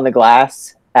slamming on the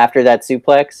glass after that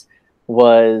suplex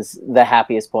was the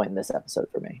happiest point in this episode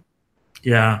for me.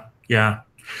 Yeah.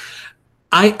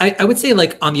 I would say,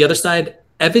 like, on the other side,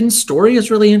 Evan's story is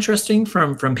really interesting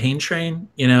from Pain Train,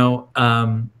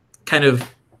 kind of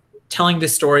telling the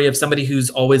story of somebody who's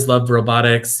always loved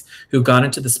robotics, who got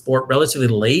into the sport relatively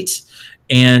late,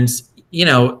 and,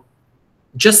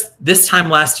 just this time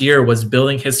last year was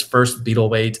building his first beetle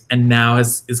weight and now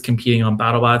is competing on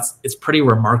BattleBots. It's pretty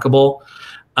remarkable.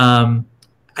 I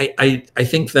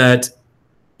think that,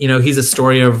 he's a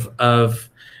story of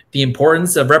the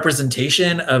importance of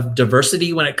representation, of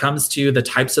diversity when it comes to the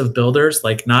types of builders.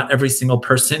 Like, not every single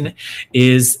person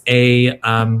is a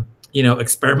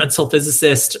experimental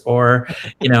physicist or,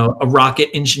 a rocket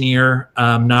engineer.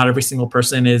 Not every single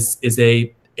person is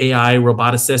a AI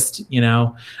roboticist.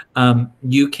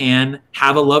 You can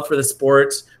have a love for the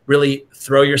sport, really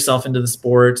throw yourself into the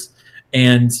sport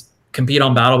and compete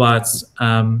on BattleBots.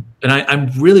 And I'm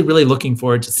really, really looking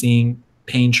forward to seeing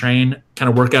Pain Train kind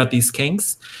of work out these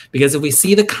kinks, because if we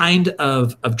see the kind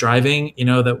of driving,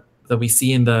 that we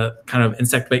see in the kind of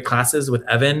insect weight classes with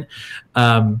Evan,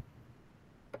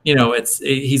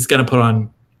 he's going to put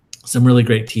on some really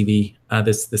great TV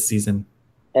this season.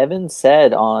 Evan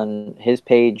said on his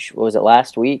page, what was it,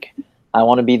 last week, I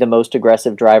want to be the most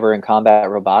aggressive driver in combat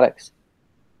robotics.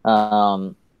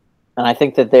 And I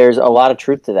think that there's a lot of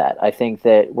truth to that. I think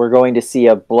that we're going to see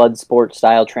a blood sport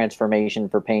style transformation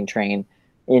for Pain Train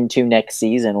into next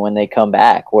season when they come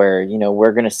back, where,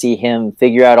 we're going to see him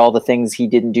figure out all the things he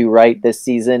didn't do right this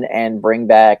season and bring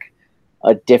back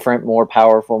a different, more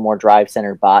powerful, more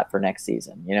drive-centered bot for next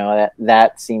season.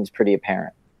 That seems pretty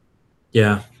apparent.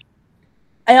 Yeah.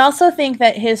 I also think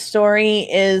that his story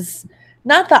is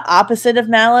not the opposite of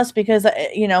Malice, because,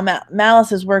 Malice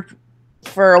has worked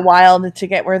for a while to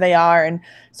get where they are. And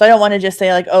so I don't want to just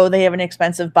say like, oh, they have an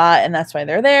expensive bot and that's why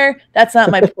they're there. That's not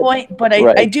my point. But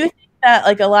I do think that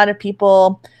like a lot of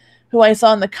people who I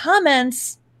saw in the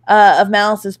comments of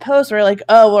Malice's post were like,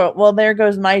 oh, well, there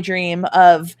goes my dream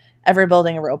of ever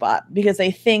building a robot, because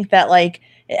they think that like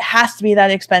it has to be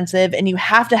that expensive and you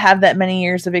have to have that many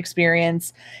years of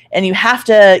experience and you have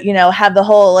to, have the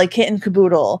whole like kit and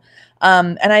caboodle.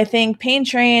 And I think Pain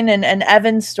Train and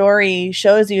Evan's story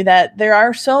shows you that there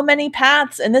are so many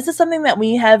paths. And this is something that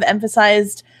we have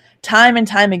emphasized time and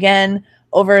time again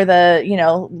over the,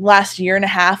 last year and a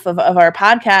half of our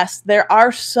podcast. There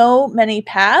are so many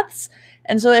paths.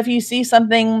 And so if you see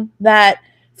something that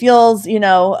feels,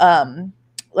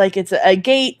 like it's a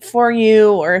gate for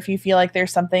you, or if you feel like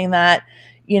there's something that,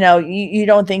 you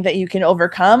don't think that you can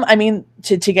overcome. I mean,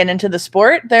 to get into the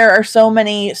sport, there are so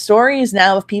many stories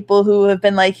now of people who have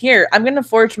been like, here, I'm going to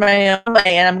forge my own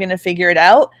way and I'm going to figure it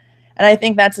out. And I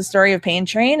think that's the story of Pain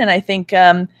Train. And I think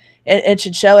it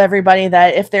should show everybody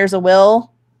that if there's a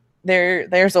will,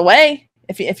 there's a way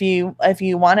if you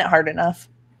want it hard enough.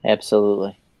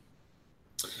 Absolutely.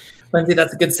 Lindsay,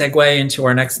 that's a good segue into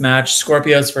our next match,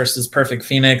 Scorpios versus Perfect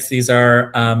Phoenix. These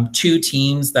are two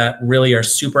teams that really are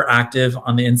super active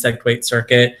on the insect weight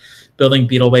circuit, building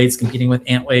beetle weights, competing with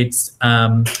ant weights,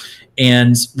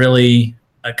 and really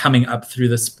coming up through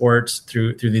the sport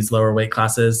through these lower weight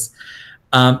classes.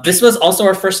 This was also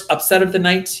our first upset of the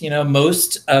night.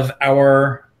 Most of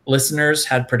our listeners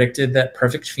had predicted that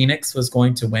Perfect Phoenix was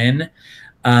going to win.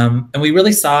 And we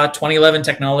really saw 2011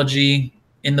 technology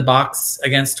in the box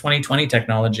against 2020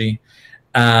 technology.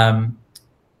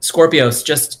 Scorpios,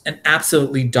 just an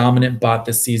absolutely dominant bot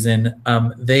this season.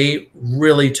 They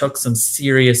really took some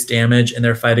serious damage in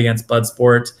their fight against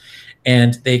Bloodsport,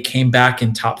 and they came back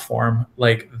in top form.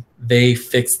 Like, they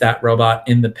fixed that robot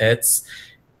in the pits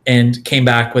and came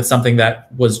back with something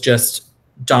that was just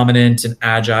dominant and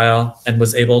agile and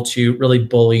was able to really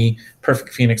bully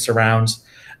Perfect Phoenix around.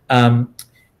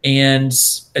 And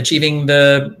achieving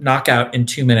the knockout in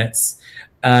 2 minutes.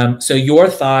 So your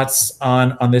thoughts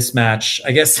on this match?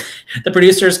 I guess the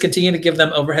producers continue to give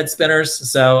them overhead spinners,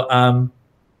 so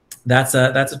that's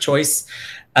a choice.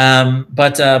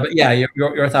 But yeah,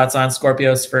 your thoughts on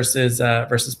Scorpios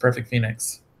versus Perfect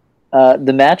Phoenix?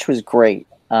 The match was great,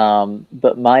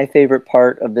 but my favorite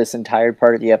part of this entire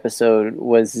part of the episode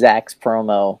was Zach's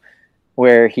promo,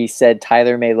 where he said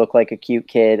Tyler may look like a cute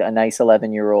kid, a nice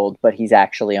 11-year-old, but he's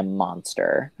actually a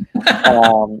monster.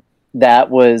 That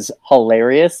was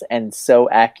hilarious and so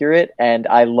accurate, and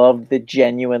I loved the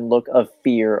genuine look of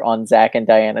fear on Zach and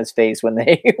Diana's face when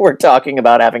they were talking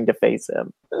about having to face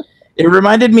him. It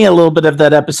reminded me a little bit of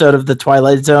that episode of The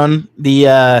Twilight Zone, the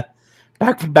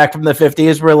back from the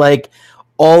 50s, where like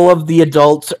all of the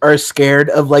adults are scared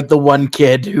of like the one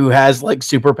kid who has like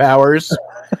superpowers.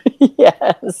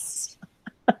 Yes.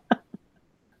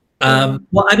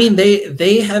 Well, I mean,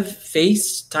 they have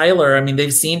faced Tyler. I mean,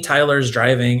 they've seen Tyler's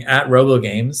driving at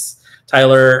RoboGames.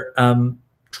 Tyler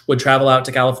would travel out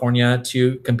to California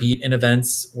to compete in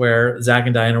events where Zach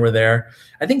and Diana were there.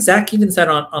 I think Zach even said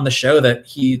on the show that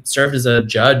he served as a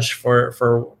judge for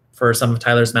some of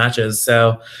Tyler's matches.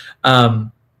 So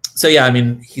yeah, I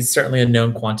mean, he's certainly a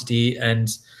known quantity, and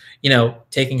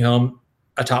taking home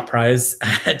a top prize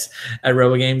at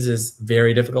RoboGames is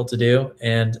very difficult to do,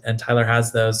 and Tyler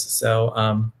has those.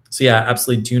 So yeah,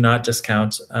 absolutely do not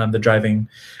discount the driving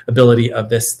ability of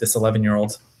this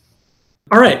 11-year-old.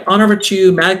 All right, on over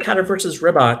to Mad Catter versus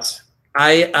Ribot.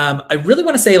 I really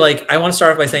want to say, like, I want to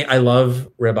start off by saying I love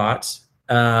Ribot.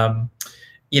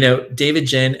 David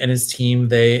Jin and his team,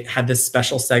 they had this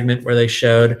special segment where they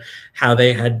showed how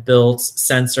they had built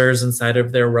sensors inside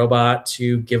of their robot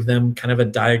to give them kind of a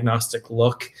diagnostic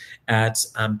look at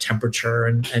temperature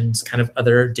and kind of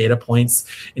other data points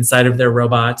inside of their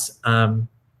robot, and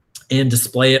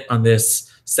display it on this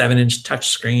 7-inch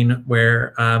touchscreen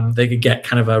where they could get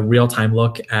kind of a real-time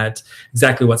look at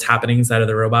exactly what's happening inside of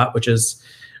the robot, which is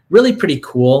really pretty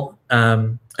cool.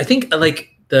 I think like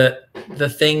the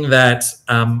thing that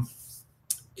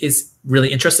is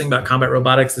really interesting about combat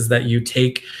robotics is that you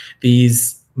take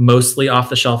these mostly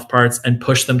off-the-shelf parts and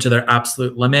push them to their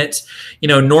absolute limit.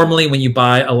 Normally when you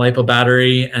buy a LiPo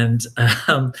battery and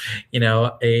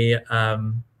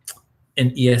an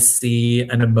ESC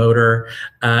and a motor,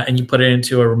 and you put it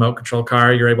into a remote control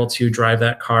car, you're able to drive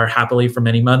that car happily for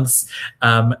many months.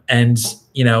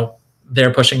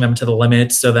 They're pushing them to the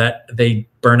limit so that they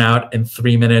burn out in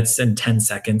 3 minutes and 10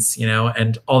 seconds,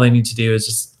 and all they need to do is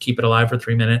just keep it alive for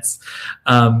 3 minutes.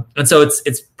 And so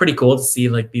it's pretty cool to see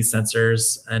like these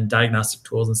sensors and diagnostic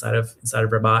tools inside of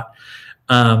robot.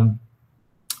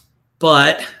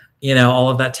 But all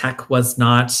of that tech was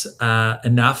not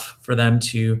enough for them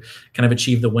to kind of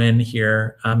achieve the win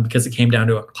here, because it came down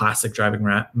to a classic driving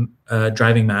match.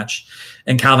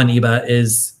 And Calvin Iba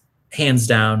is hands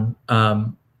down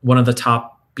one of the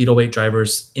top Beetleweight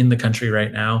drivers in the country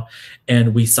right now.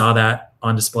 And we saw that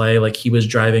on display. Like he was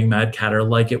driving Mad Catter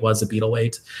like it was a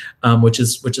Beetleweight, which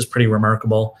is pretty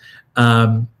remarkable.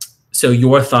 So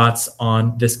your thoughts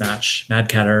on this match, Mad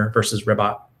Catter versus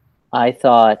Ribot? I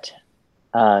thought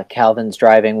Calvin's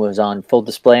driving was on full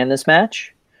display in this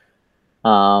match.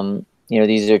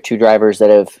 These are two drivers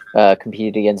that have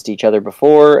competed against each other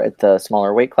before at the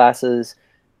smaller weight classes,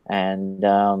 and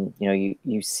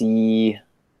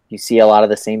you see a lot of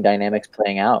the same dynamics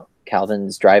playing out.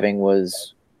 Calvin's driving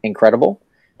was incredible,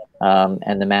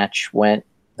 and the match went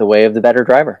the way of the better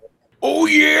driver. Oh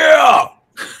yeah.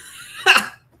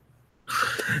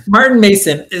 Martin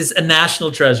Mason is a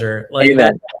national treasure. Like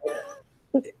that.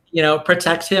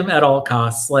 Protect him at all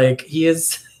costs. Like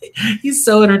he's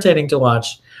so entertaining to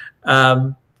watch.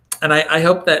 And I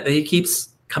hope that he keeps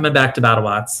coming back to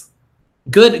BattleBots.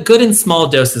 Good in small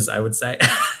doses, I would say.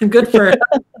 good for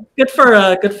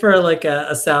like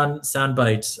a sound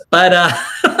bite. But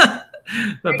I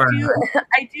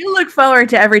do look forward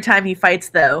to every time he fights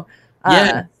though.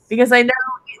 Because I know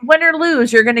win or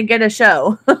lose, you're gonna get a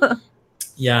show.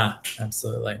 Yeah,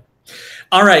 absolutely.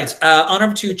 All right, on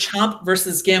over to Chomp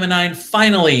versus Gamma 9.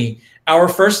 Finally, our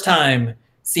first time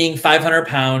seeing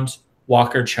 500-pound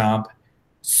Walker Chomp.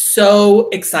 So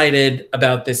excited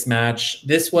about this match.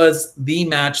 This was the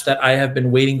match that I have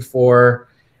been waiting for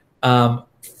the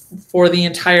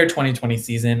entire 2020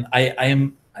 season. I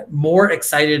am more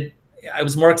excited. I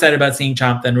was more excited about seeing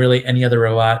Chomp than really any other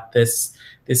robot this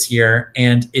year,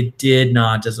 and it did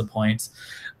not disappoint.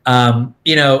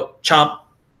 Chomp,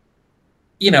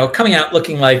 coming out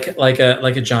looking like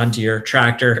a John Deere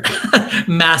tractor,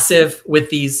 massive with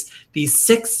these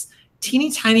 6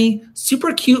 teeny tiny,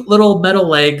 super cute little metal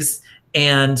legs.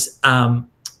 And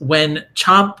when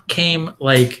Chomp came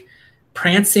like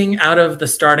prancing out of the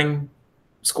starting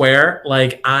square,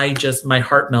 like my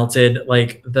heart melted.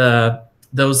 Like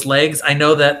those legs. I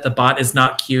know that the bot is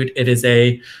not cute. It's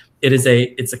a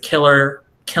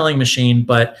killing machine,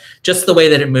 but just the way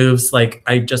that it moves, like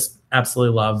I just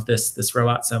absolutely love this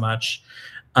robot so much.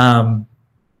 And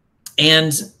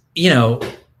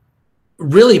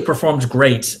really performed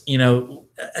great.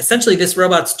 Essentially this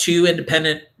robot's 2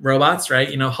 independent robots,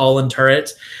 right? Hull and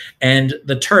turret, and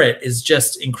the turret is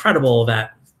just incredible.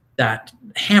 That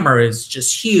hammer is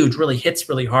just huge, really hits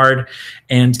really hard,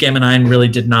 and Gamma 9 really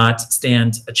did not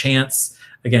stand a chance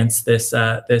against this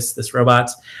robot.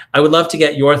 I would love to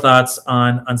get your thoughts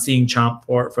on seeing Chomp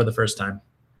for the first time.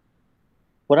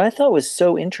 What I thought was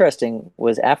so interesting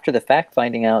was after the fact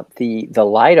finding out the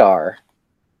LiDAR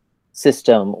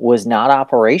system was not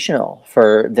operational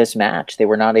for this match. They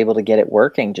were not able to get it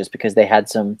working just because they had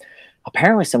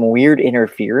apparently some weird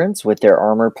interference with their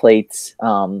armor plates,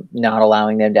 not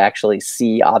allowing them to actually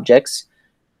see objects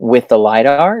with the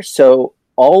LiDAR. So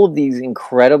all of these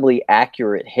incredibly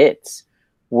accurate hits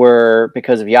were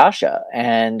because of Yasha.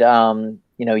 And,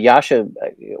 Yasha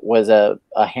was a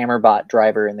Hammerbot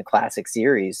driver in the classic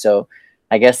series. So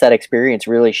I guess that experience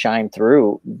really shined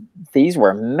through. These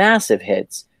were massive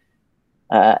hits.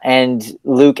 And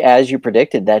Luke, as you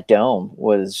predicted, that dome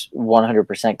was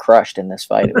 100% crushed in this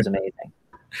fight. It was amazing.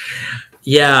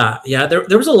 Yeah.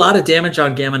 There was a lot of damage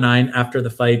on Gamma 9 after the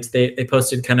fight. They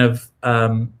posted kind of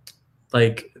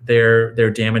like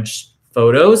their damaged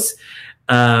photos,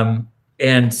 and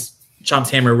Chomp's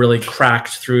hammer really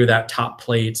cracked through that top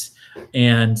plate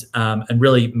and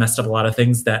really messed up a lot of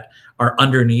things that are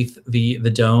underneath the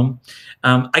dome.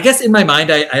 I guess in my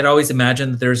mind, I'd always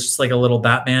imagined that there's just like a little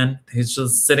Batman who's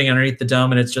just sitting underneath the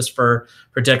dome and it's just for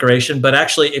decoration. But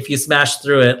actually, if you smash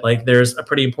through it, like there's a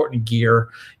pretty important gear,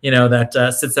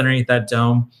 that sits underneath that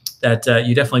dome that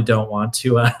you definitely don't want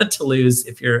to to lose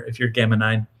if you're Gamma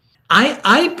 9.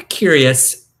 I'm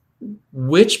curious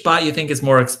which bot you think is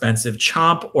more expensive,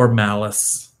 Chomp or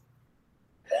Malice?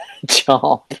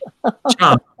 Chomp.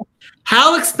 Chomp.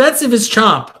 How expensive is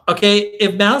Chomp? Okay,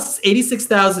 if Malice is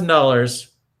 $86,000,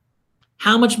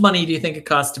 how much money do you think it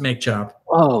costs to make Chomp?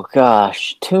 Oh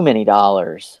gosh, too many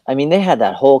dollars. I mean, they had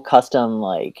that whole custom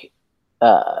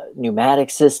pneumatic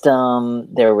system.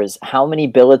 There was how many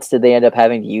billets did they end up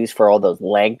having to use for all those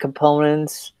leg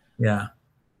components? Yeah.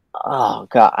 Oh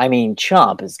god, I mean,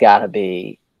 Chomp has got to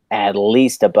be at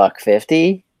least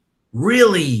 $150.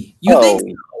 Really? You think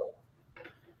so?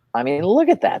 I mean, look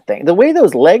at that thing. The way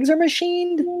those legs are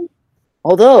machined.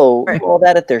 Although do all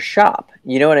that at their shop,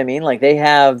 you know what I mean? Like they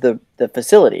have the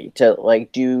facility to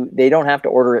they don't have to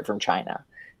order it from China.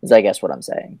 Is I guess what I'm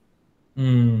saying.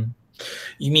 You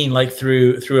mean like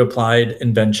through applied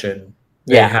invention?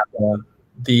 They have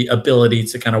the ability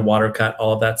to kind of water cut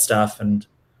all of that stuff and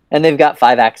they've got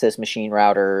 5-axis machine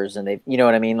routers and you know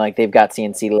what I mean? Like they've got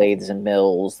CNC lathes and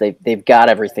mills. They've got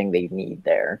everything they need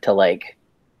there to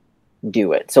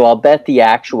do it. So I'll bet the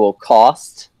actual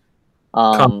cost,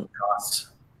 physical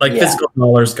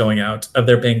dollars going out of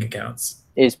their bank accounts,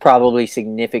 is probably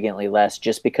significantly less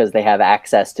just because they have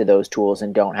access to those tools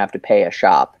and don't have to pay a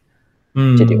shop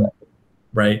to do it.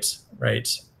 Right.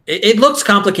 It looks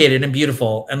complicated and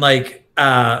beautiful. And I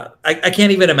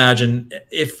can't even imagine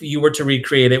if you were to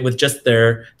recreate it with just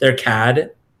their CAD.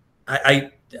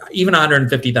 I even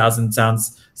 150,000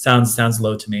 sounds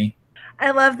low to me. I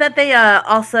love that they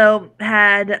also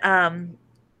had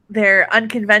their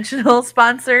unconventional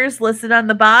sponsors listed on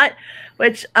the bot,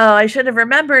 which I should have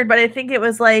remembered, but I think it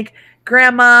was like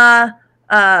grandma,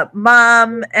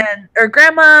 mom, or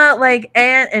grandma,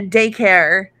 aunt and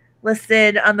daycare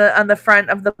listed on the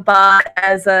front of the bot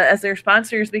as their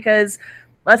sponsors, because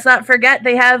let's not forget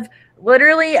they have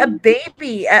literally a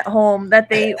baby at home that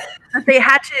they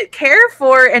had to care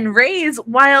for and raise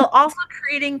while also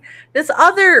creating this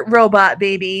other robot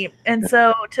baby. And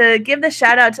so to give the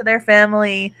shout out to their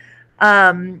family,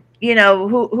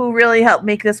 who really helped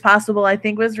make this possible, I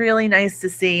think was really nice to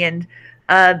see. And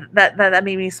that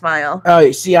made me smile.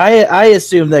 Oh, see, I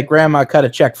assumed that grandma cut a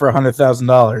check for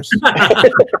 $100,000.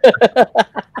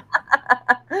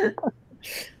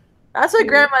 That's what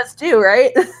grandmas do,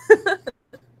 right?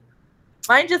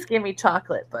 Mine just gave me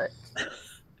chocolate, but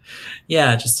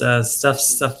yeah, just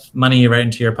stuff money right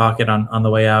into your pocket on the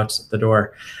way out the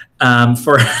door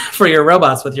for your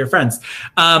robots with your friends.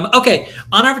 Okay,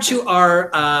 on over to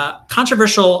our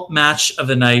controversial match of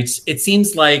the night. It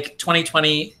seems like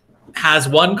 2020 has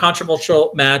one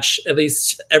controversial match at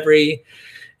least every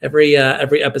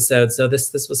episode. So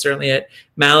this was certainly it.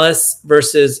 Malice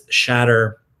versus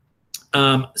Shatter.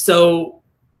 So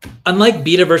unlike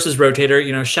Beta versus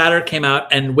Rotator, Shatter came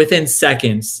out and within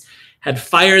seconds had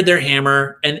fired their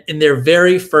hammer, and in their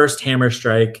very first hammer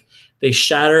strike, they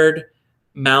shattered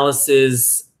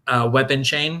Malice's weapon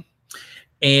chain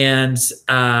and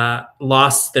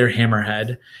lost their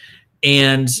hammerhead.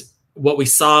 And what we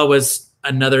saw was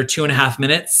another 2.5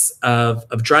 minutes of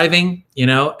driving,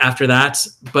 after that,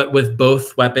 but with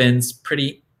both weapons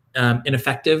pretty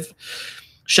ineffective.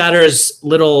 Shatter's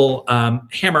little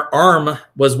hammer arm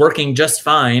was working just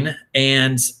fine.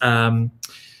 And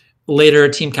later,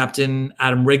 team captain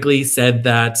Adam Wrigley said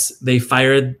that they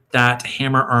fired that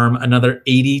hammer arm another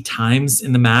 80 times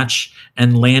in the match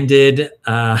and landed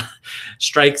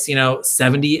strikes,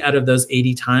 70 out of those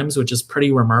 80 times, which is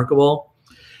pretty remarkable.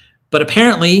 But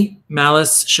apparently,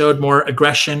 Malice showed more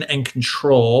aggression and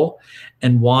control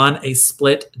and won a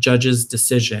split judges'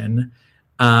 decision.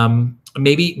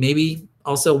 Maybe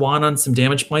also won on some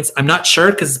damage points. I'm not sure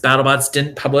because BattleBots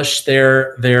didn't publish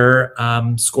their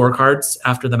scorecards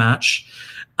after the match.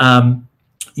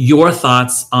 Your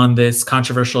thoughts on this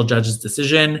controversial judges'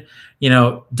 decision?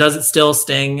 Does it still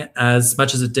sting as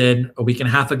much as it did a week and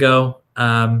a half ago?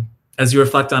 As you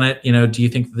reflect on it, do you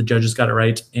think that the judges got it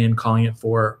right in calling it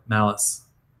for Malice?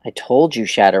 I told you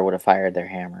Shatter would have fired their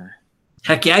hammer.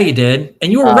 Heck yeah, you did.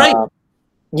 And you were right.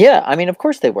 Yeah, I mean, of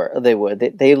course they would.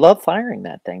 They love firing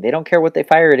that thing. They don't care what they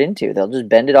fire it into. They'll just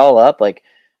bend it all up.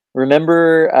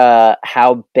 Remember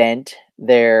how bent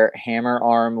their hammer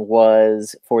arm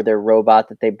was for their robot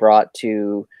that they brought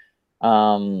to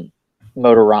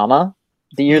Motorama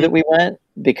the year that we went?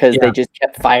 because they just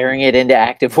kept firing it into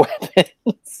active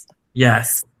weapons.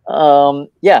 Yes.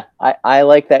 I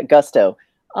like that gusto.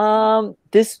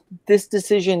 This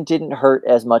decision didn't hurt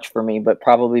as much for me, but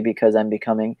probably because I'm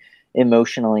becoming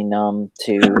emotionally numb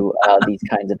to these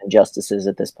kinds of injustices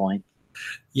at this point.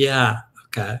 Yeah.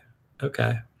 Okay.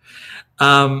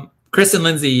 Chris and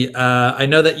Lindsay, I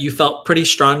know that you felt pretty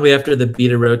strongly after the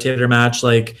Beta Rotator match.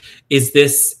 Like, is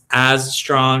this as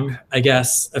strong, I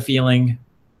guess, a feeling,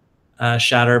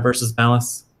 Shatter versus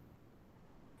Malice?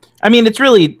 I mean,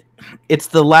 it's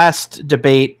the last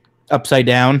debate upside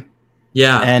down.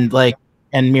 Yeah.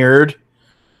 And mirrored.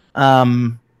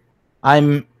 I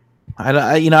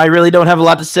really don't have a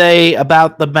lot to say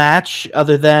about the match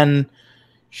other than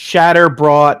Shatter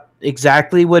brought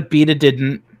exactly what Beta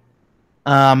didn't,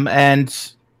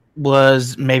 and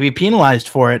was maybe penalized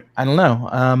for it. I don't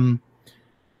know.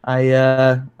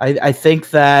 I think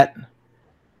that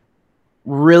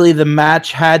really the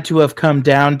match had to have come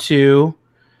down to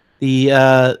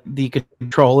the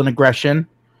control and aggression,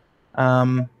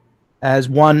 as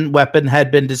one weapon had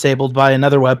been disabled by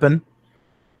another weapon.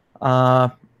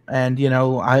 And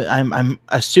I'm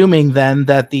assuming then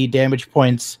that the damage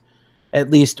points, at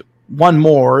least one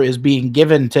more, is being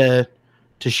given to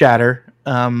Shatter.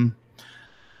 The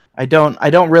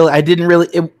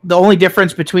only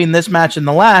difference between this match and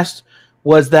the last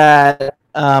was that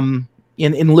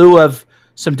in lieu of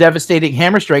some devastating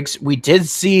hammer strikes, we did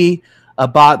see a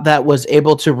bot that was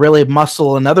able to really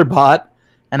muscle another bot,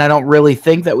 and I don't really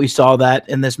think that we saw that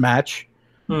in this match.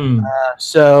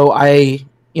 So I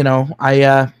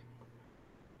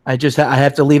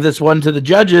have to leave this one to the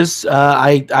judges.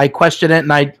 I question it,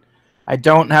 and I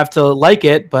don't have to like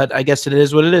it, but I guess it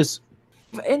is what it is.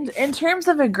 In terms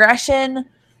of aggression,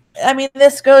 I mean,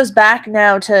 this goes back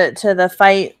now to the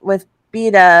fight with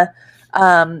Beta.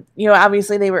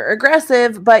 Obviously they were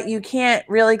aggressive, but you can't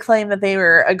really claim that they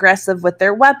were aggressive with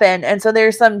their weapon. And so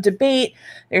there's some debate,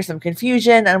 there's some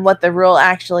confusion on what the rule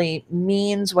actually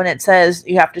means when it says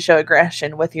you have to show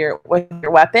aggression with your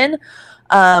weapon.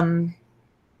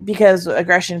 Because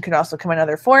aggression could also come in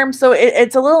other forms. So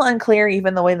it's a little unclear,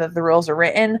 even the way that the rules are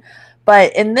written.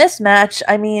 But in this match,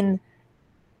 I mean,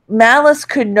 Malice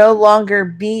could no longer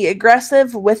be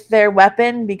aggressive with their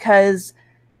weapon because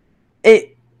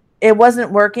it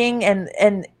wasn't working,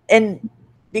 and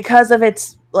because of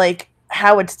its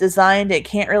how it's designed, it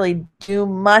can't really do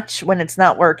much when it's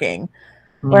not working.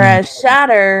 Whereas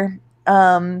Shatter,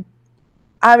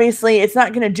 obviously it's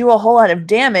not going to do a whole lot of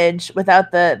damage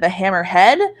without the hammer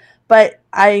head, but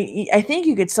I think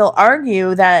you could still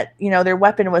argue that their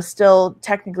weapon was still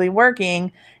technically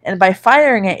working, and by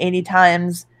firing it 80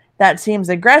 times, that seems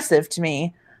aggressive to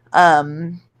me.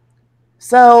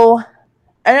 So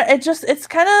it's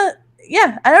kind of,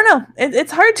 I don't know.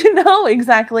 It's hard to know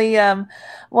exactly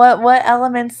what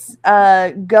elements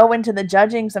go into the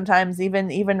judging sometimes,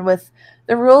 even with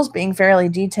the rules being fairly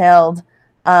detailed.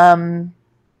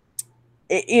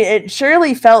 It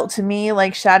surely felt to me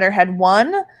like Shatter had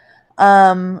won,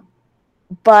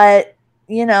 but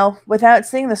without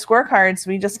seeing the scorecards,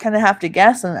 we just kind of have to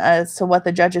guess as to what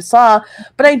the judges saw.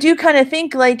 But I do kind of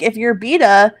think, if you're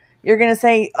Beta, you're going to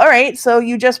say, all right, so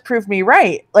you just proved me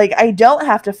right. I don't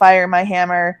have to fire my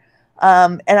hammer,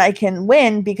 and I can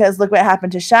win because look what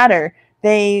happened to Shatter.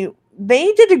 They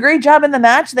did a great job in the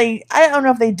match. I don't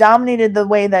know if they dominated the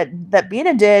way that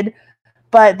Beta did,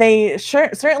 but they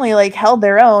certainly held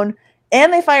their own,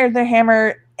 and they fired their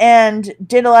hammer and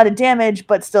did a lot of damage,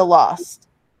 but still lost.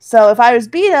 So if I was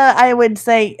Beta, I would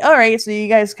say, all right, so you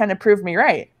guys kind of proved me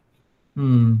right.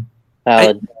 Valid.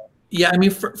 I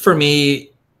mean, for me,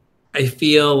 I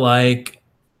feel like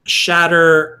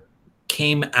Shatter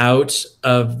came out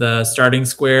of the starting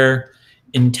square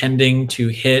intending to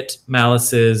hit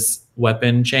Malice's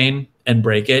weapon chain and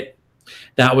break it.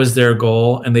 That was their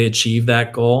goal, and they achieved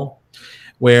that goal.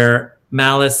 Where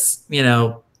Malice,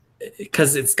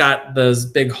 because it's got those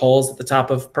big holes at the top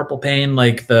of Purple Pain,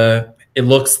 it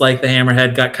looks like the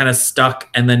hammerhead got kind of stuck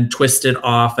and then twisted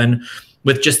off, and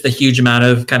with just the huge amount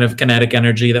of kind of kinetic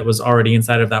energy that was already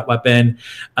inside of that weapon,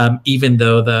 even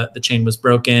though the chain was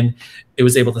broken, it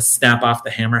was able to snap off the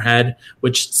hammerhead,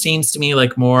 which seems to me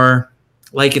more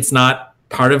like it's not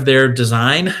part of their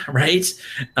design, right?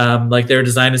 Their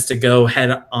design is to go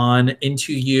head on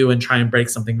into you and try and break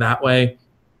something that way,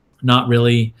 not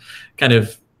really kind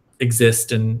of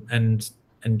exist and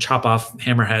chop off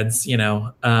hammerheads,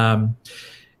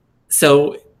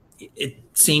 so it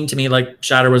seemed to me like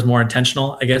Shatter was more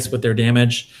intentional, I guess, with their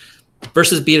damage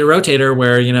versus Beta Rotator,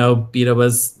 where Beta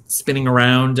was spinning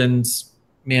around and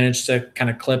managed to kind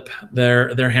of clip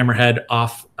their hammerhead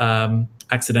off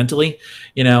accidentally,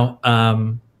 you know.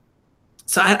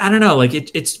 So I don't know, like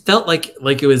it felt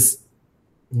like it was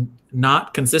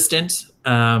not consistent.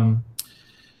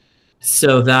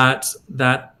 So that's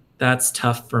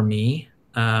tough for me.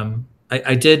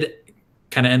 I did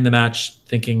kind of end the match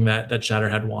thinking that Shatter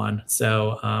had won.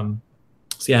 So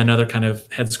yeah, another kind of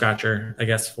head scratcher, I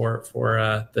guess, for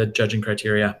the judging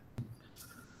criteria.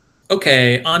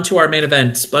 Okay, on to our main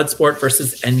event, Bloodsport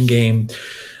versus Endgame.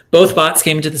 Both bots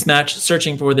came into this match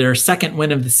searching for their second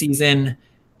win of the season.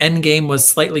 Endgame was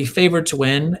slightly favored to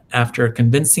win after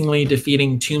convincingly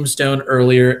defeating Tombstone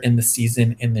earlier in the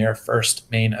season in their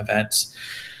first main event.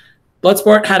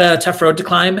 Bloodsport had a tough road to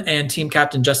climb, and team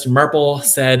captain Justin Marple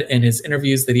said in his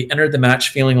interviews that he entered the match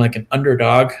feeling like an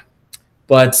underdog.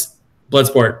 But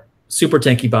Bloodsport, super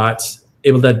tanky bot,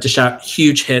 able to dish out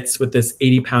huge hits with this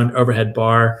 80-pound overhead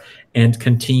bar and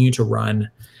continue to run.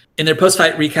 In their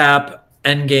post-fight recap,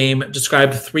 Endgame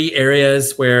described 3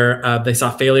 areas where they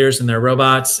saw failures in their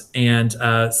robots and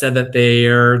said that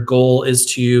their goal is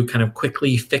to kind of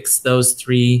quickly fix those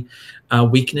 3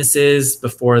 weaknesses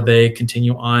before they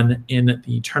continue on in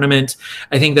the tournament.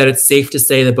 I think that it's safe to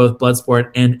say that both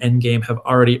Bloodsport and Endgame have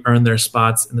already earned their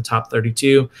spots in the top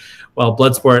 32, while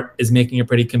Bloodsport is making a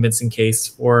pretty convincing case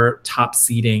for top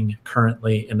seeding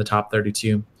currently in the top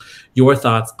 32. Your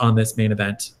thoughts on this main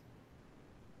event?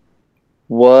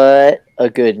 What a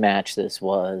good match this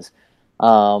was.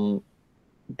 Bloodsport's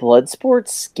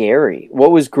scary.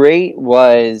 What was great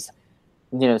was,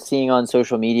 seeing on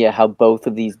social media how both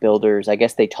of these builders, I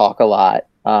guess they talk a lot,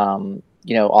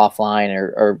 offline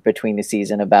or between the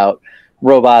season about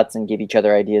robots and give each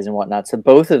other ideas and whatnot. So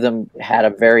both of them had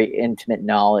a very intimate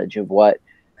knowledge of what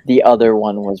the other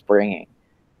one was bringing.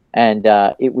 And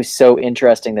it was so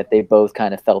interesting that they both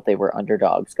kind of felt they were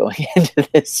underdogs going into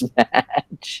this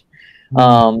match.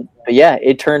 But yeah,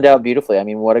 it turned out beautifully. I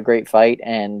mean, what a great fight.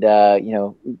 And,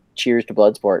 cheers to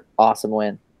Bloodsport. Awesome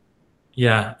win.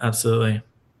 Yeah, absolutely.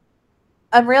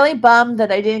 I'm really bummed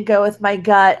that I didn't go with my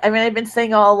gut. I mean, I've been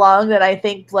saying all along that I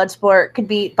think Bloodsport could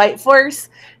beat Fight Force.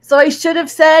 So I should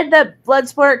have said that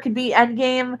Bloodsport could beat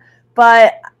Endgame,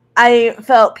 but I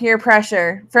felt peer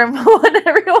pressure from what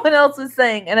everyone else was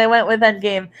saying, and I went with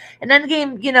Endgame. And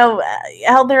Endgame,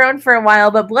 held their own for a while,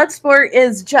 but Bloodsport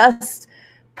is just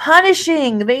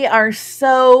punishing. They are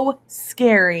so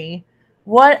scary.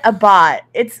 What a bot.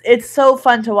 It's so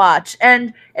fun to watch,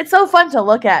 and it's so fun to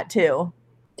look at too.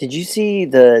 Did you see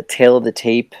the Tale of the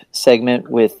Tape segment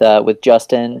with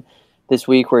Justin this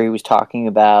week where he was talking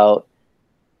about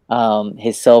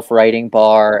his self-writing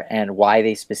bar and why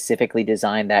they specifically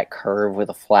designed that curve with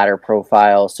a flatter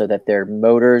profile so that their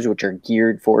motors, which are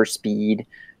geared for speed,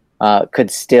 could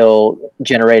still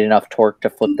generate enough torque to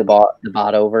flip the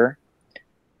bot over?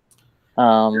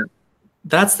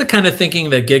 That's the kind of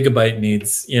thinking that Gigabyte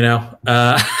needs,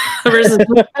 versus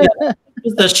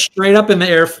just a straight up in the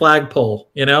air flagpole,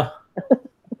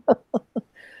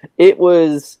 It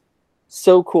was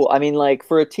so cool. I mean, like,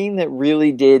 for a team that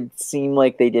really did seem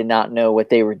like they did not know what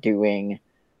they were doing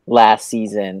last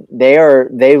season,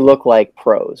 they look like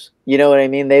pros. You know what I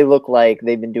mean? They look like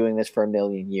they've been doing this for a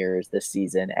million years this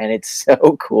season, and it's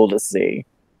so cool to see.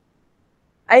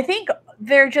 I think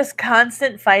they're just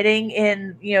constant fighting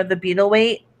in, the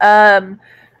Beetleweight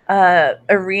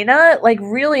arena, like,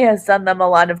 really has done them a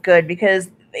lot of good,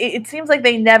 because it seems like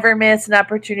they never miss an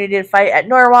opportunity to fight at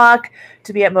Norwalk,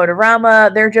 to be at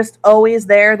Motorama. They're just always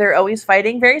there. They're always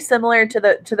fighting, very similar to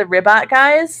the Ribot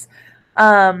guys.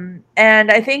 And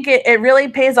I think it really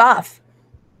pays off.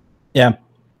 Yeah.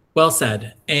 Well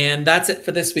said. And that's it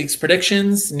for this week's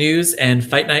predictions, news, and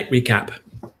Fight Night recap.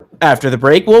 After the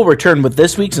break, we'll return with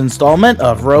this week's installment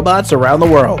of Robots Around the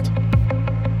World.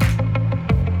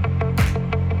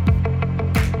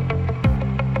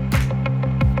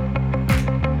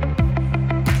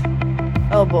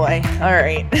 Oh boy. All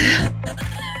right.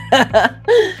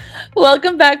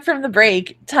 Welcome back from the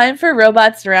break. Time for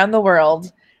Robots Around the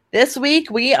World. This week,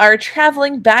 we are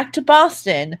traveling back to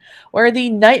Boston, where the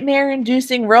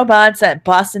nightmare-inducing robots at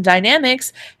Boston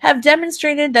Dynamics have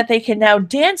demonstrated that they can now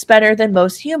dance better than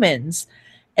most humans.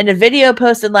 In a video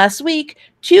posted last week,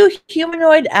 2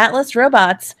 humanoid Atlas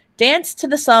robots danced to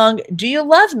the song Do You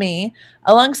Love Me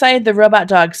alongside the robot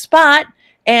dog Spot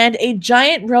and a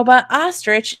giant robot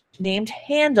ostrich named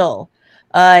Handle.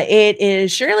 It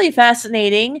is surely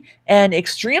fascinating and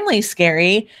extremely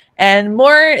scary, and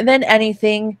more than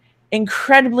anything,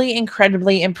 incredibly,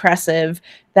 incredibly impressive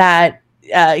that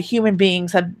human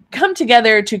beings have come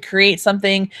together to create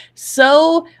something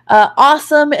so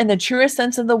awesome in the truest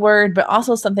sense of the word, but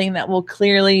also something that will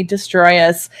clearly destroy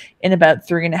us in about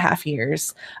 3.5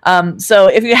 years. So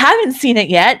if you haven't seen it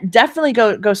yet, definitely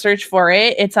go search for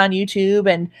it. It's on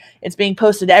YouTube and it's being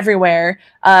posted everywhere.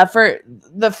 For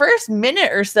the first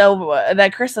minute or so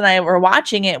that Chris and I were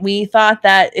watching it, we thought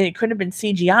that it could have been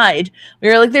CGI'd. We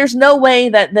were like, there's no way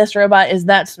that this robot is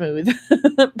that smooth.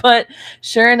 But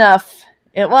sure enough,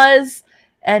 it was.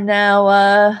 And now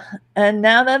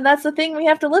that's the thing we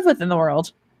have to live with in the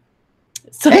world.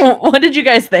 So hey, what did you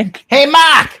guys think? Hey,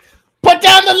 Mark, put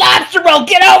down the lobster roll.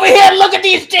 Get over here and look at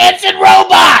these dancing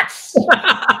robots.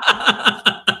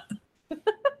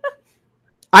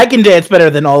 I can dance better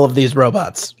than all of these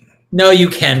robots. No, you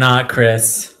cannot,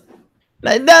 Chris.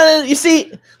 No, you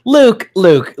see, Luke.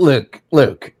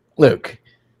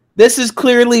 This is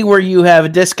clearly where you have a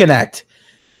disconnect.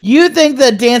 You think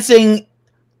that dancing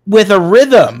with a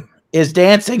rhythm is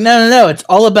dancing. No. It's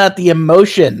all about the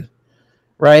emotion,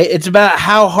 right? It's about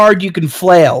how hard you can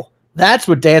flail. That's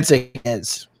what dancing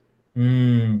is.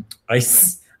 I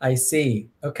see.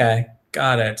 Okay.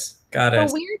 Got it. The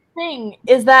weird thing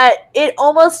is that it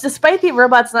almost, despite the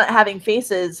robots not having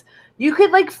faces, you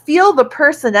could like feel the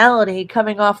personality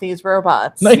coming off these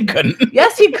robots. No, you couldn't.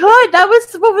 Yes, you could. That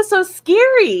was what was so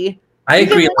scary. I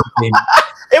agree.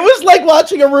 It was like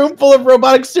watching a room full of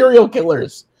robotic serial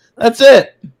killers. That's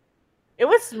it. It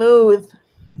was smooth.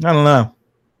 I don't know.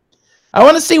 I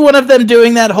want to see one of them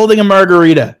doing that holding a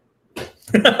margarita.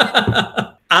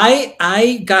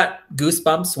 I got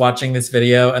goosebumps watching this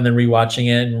video and then rewatching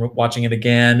it and watching it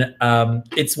again.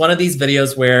 It's one of these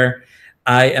videos where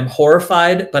I am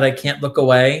horrified, but I can't look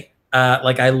away.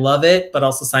 Like I love it, but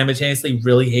also simultaneously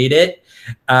really hate it.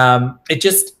 It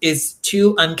just is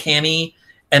too uncanny,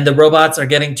 and the robots are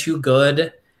getting too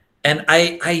good. And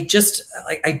I just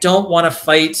like I don't want to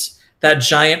fight that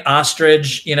giant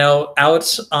ostrich,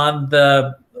 out on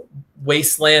the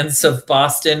wastelands of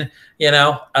Boston,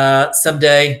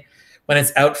 someday when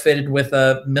it's outfitted with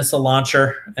a missile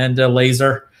launcher and a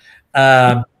laser.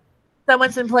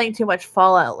 Someone's been playing too much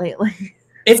Fallout lately.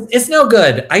 It's no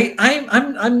good. I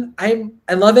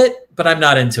love it, but I'm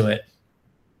not into it.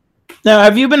 Now,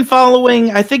 have you been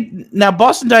following? I think now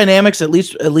Boston Dynamics, at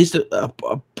least a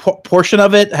portion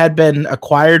of it had been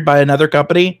acquired by another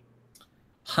company.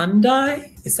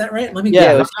 Hyundai, is that right? Let me.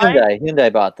 Yeah, it was Hyundai.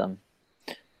 Hyundai bought them,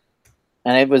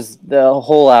 and it was the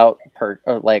wholesale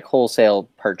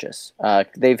purchase.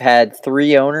 They've had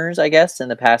 3 owners, I guess, in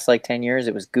the past 10 years.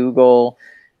 It was Google,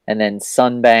 and then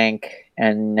Sunbank,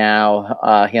 and now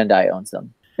Hyundai owns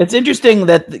them. It's interesting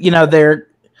that the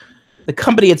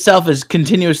company itself is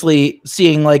continuously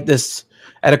seeing this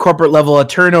at a corporate level a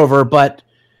turnover, but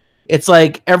it's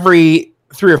like every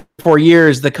 3 or 4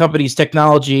 years the company's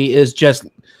technology is just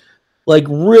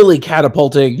really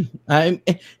catapulting.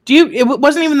 It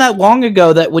wasn't even that long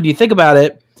ago that when you think about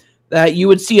it, that you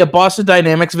would see a Boston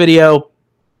Dynamics video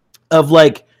of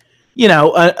a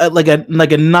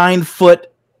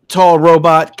 9-foot tall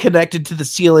robot connected to the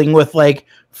ceiling with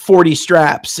 40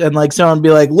 straps, and someone be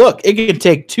like, look, it can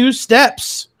take 2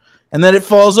 steps and then it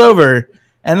falls over,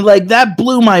 and that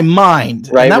blew my mind.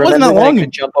 Right, and that wasn't that long. It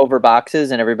could jump over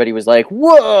boxes and everybody was like,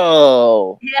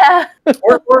 whoa. Yeah.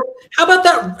 or how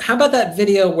about that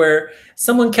video where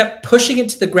someone kept pushing it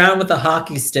to the ground with a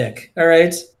hockey stick? All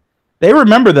right, they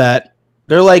remember that.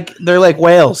 They're like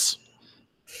whales.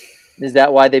 Is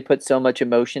that why they put so much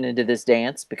emotion into this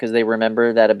dance? Because they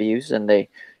remember that abuse and they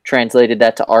translated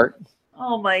that to art?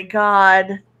 Oh my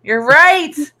God. You're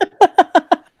right.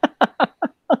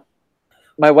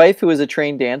 My wife, who is a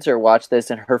trained dancer, watched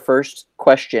this, and her first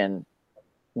question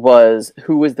was,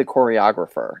 who was the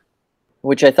choreographer?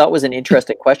 Which I thought was an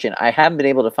interesting question. I haven't been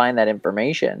able to find that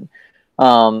information.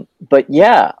 But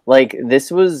yeah, this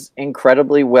was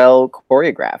incredibly well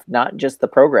choreographed. Not just the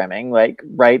programming,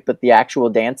 but the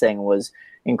actual dancing was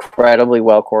incredibly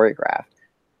well choreographed.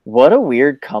 What a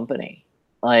weird company.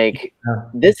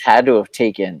 This had to have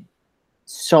taken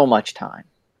so much time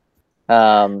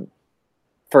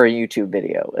for a YouTube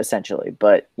video, essentially.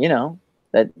 But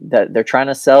that they're trying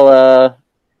to sell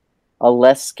a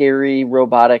less scary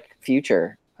robotic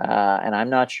future, and I'm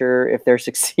not sure if they're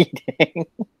succeeding.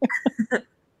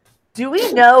 Do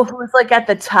we know who's at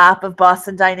the top of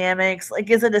Boston Dynamics?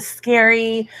 Is it a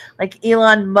scary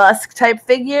Elon Musk type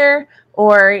figure,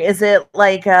 or is it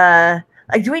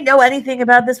do we know anything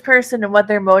about this person and what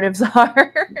their motives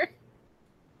are?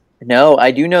 No,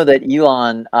 I do know that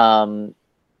Elon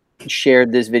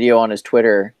shared this video on his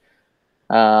Twitter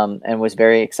and was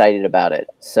very excited about it.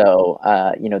 So,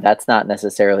 that's not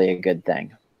necessarily a good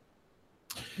thing.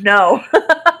 No.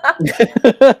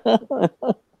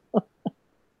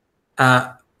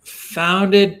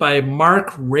 Founded by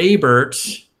Mark Rabert,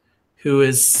 who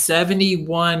is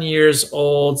 71 years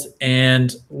old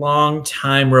and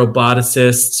longtime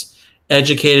roboticist,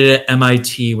 educated at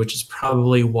MIT, which is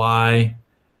probably why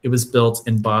it was built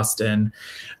in Boston.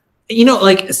 You know,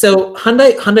 like, so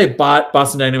Hyundai bought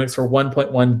Boston Dynamics for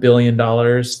 $1.1 billion.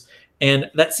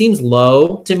 And that seems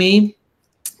low to me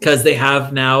because they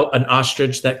have now an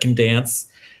ostrich that can dance.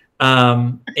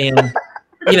 And,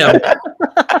 you know,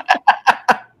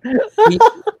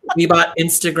 we bought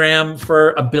Instagram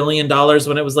for $1 billion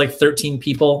when it was like 13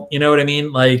 people. You know what I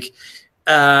mean? Like,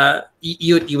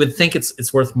 you would think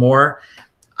it's worth more.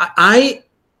 I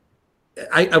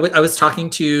was talking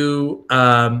to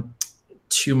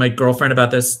my girlfriend about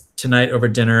this tonight over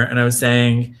dinner, and I was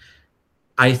saying,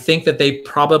 I think that they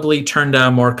probably turn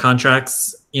down more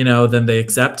contracts, you know, than they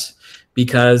accept,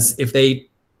 because if they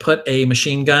put a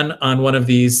machine gun on one of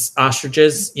these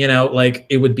ostriches, you know, like,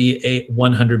 it would be a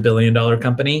 $100 billion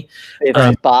company. If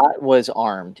a bot was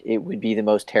armed, it would be the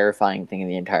most terrifying thing in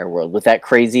the entire world. With that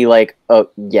crazy, like, oh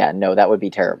yeah, no, that would be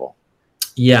terrible.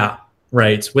 Yeah,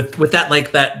 right. With that,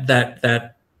 like,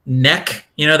 that neck,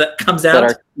 you know, that comes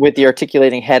out with the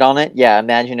articulating head on it. Yeah,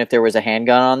 imagine if there was a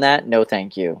handgun on that. No,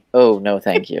 thank you. Oh, no,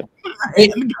 thank you. They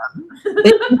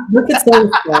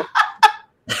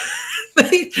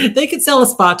could sell a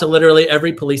spot to literally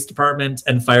every police department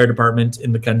and fire department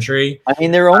in the country. I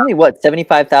mean, they're only what,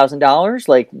 $75,000?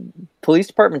 Like, police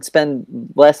departments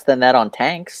spend less than that on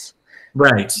tanks.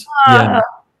 Right. Yeah.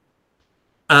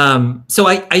 So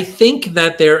I think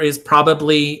that there is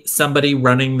probably somebody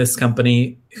running this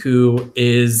company who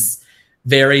is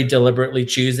very deliberately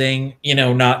choosing, you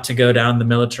know, not to go down the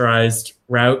militarized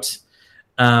route.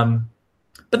 But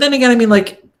then again, I mean,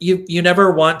 like, you never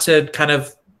want to kind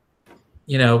of,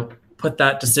 you know, put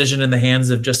that decision in the hands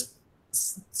of just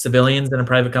civilians in a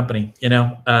private company, you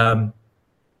know.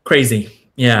 Crazy.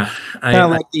 Yeah. Kind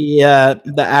of like the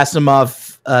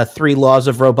Asimov 3 laws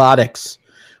of robotics,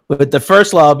 with the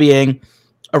first law being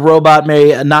a robot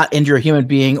may not injure a human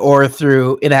being or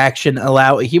through inaction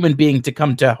allow a human being to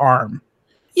come to harm.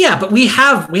 Yeah, but we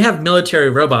have military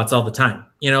robots all the time.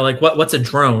 You know, like, what's a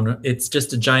drone? It's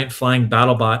just a giant flying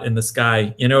battle bot in the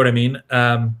sky. You know what I mean?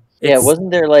 Yeah,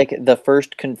 wasn't there like the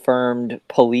first confirmed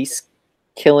police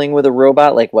killing with a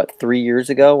robot, like, what, 3 years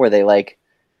ago, where they like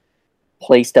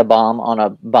placed a bomb on a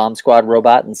bomb squad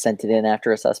robot and sent it in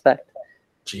after a suspect?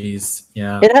 Jeez,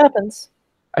 yeah. It happens.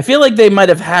 I feel like they might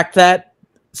have hacked that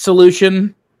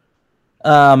solution.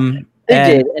 They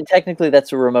did, and technically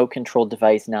that's a remote controlled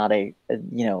device, not a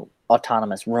you know,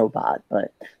 autonomous robot,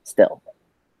 but still.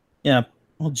 Yeah.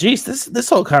 Well, geez, this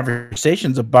whole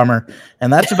conversation's a bummer,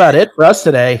 and that's about it for us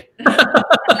today.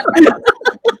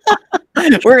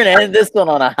 We're gonna end this one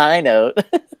on a high note.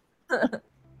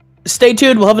 Stay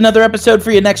tuned. We'll have another episode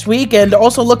for you next week, and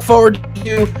also look forward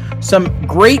to some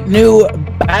great new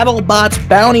BattleBots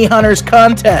Bounty Hunters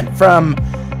content from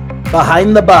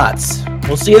Behind the Bots.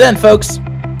 We'll see you then, folks.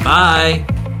 Bye.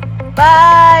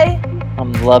 Bye.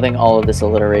 I'm loving all of this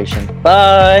alliteration.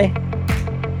 Bye.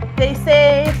 Stay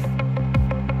safe.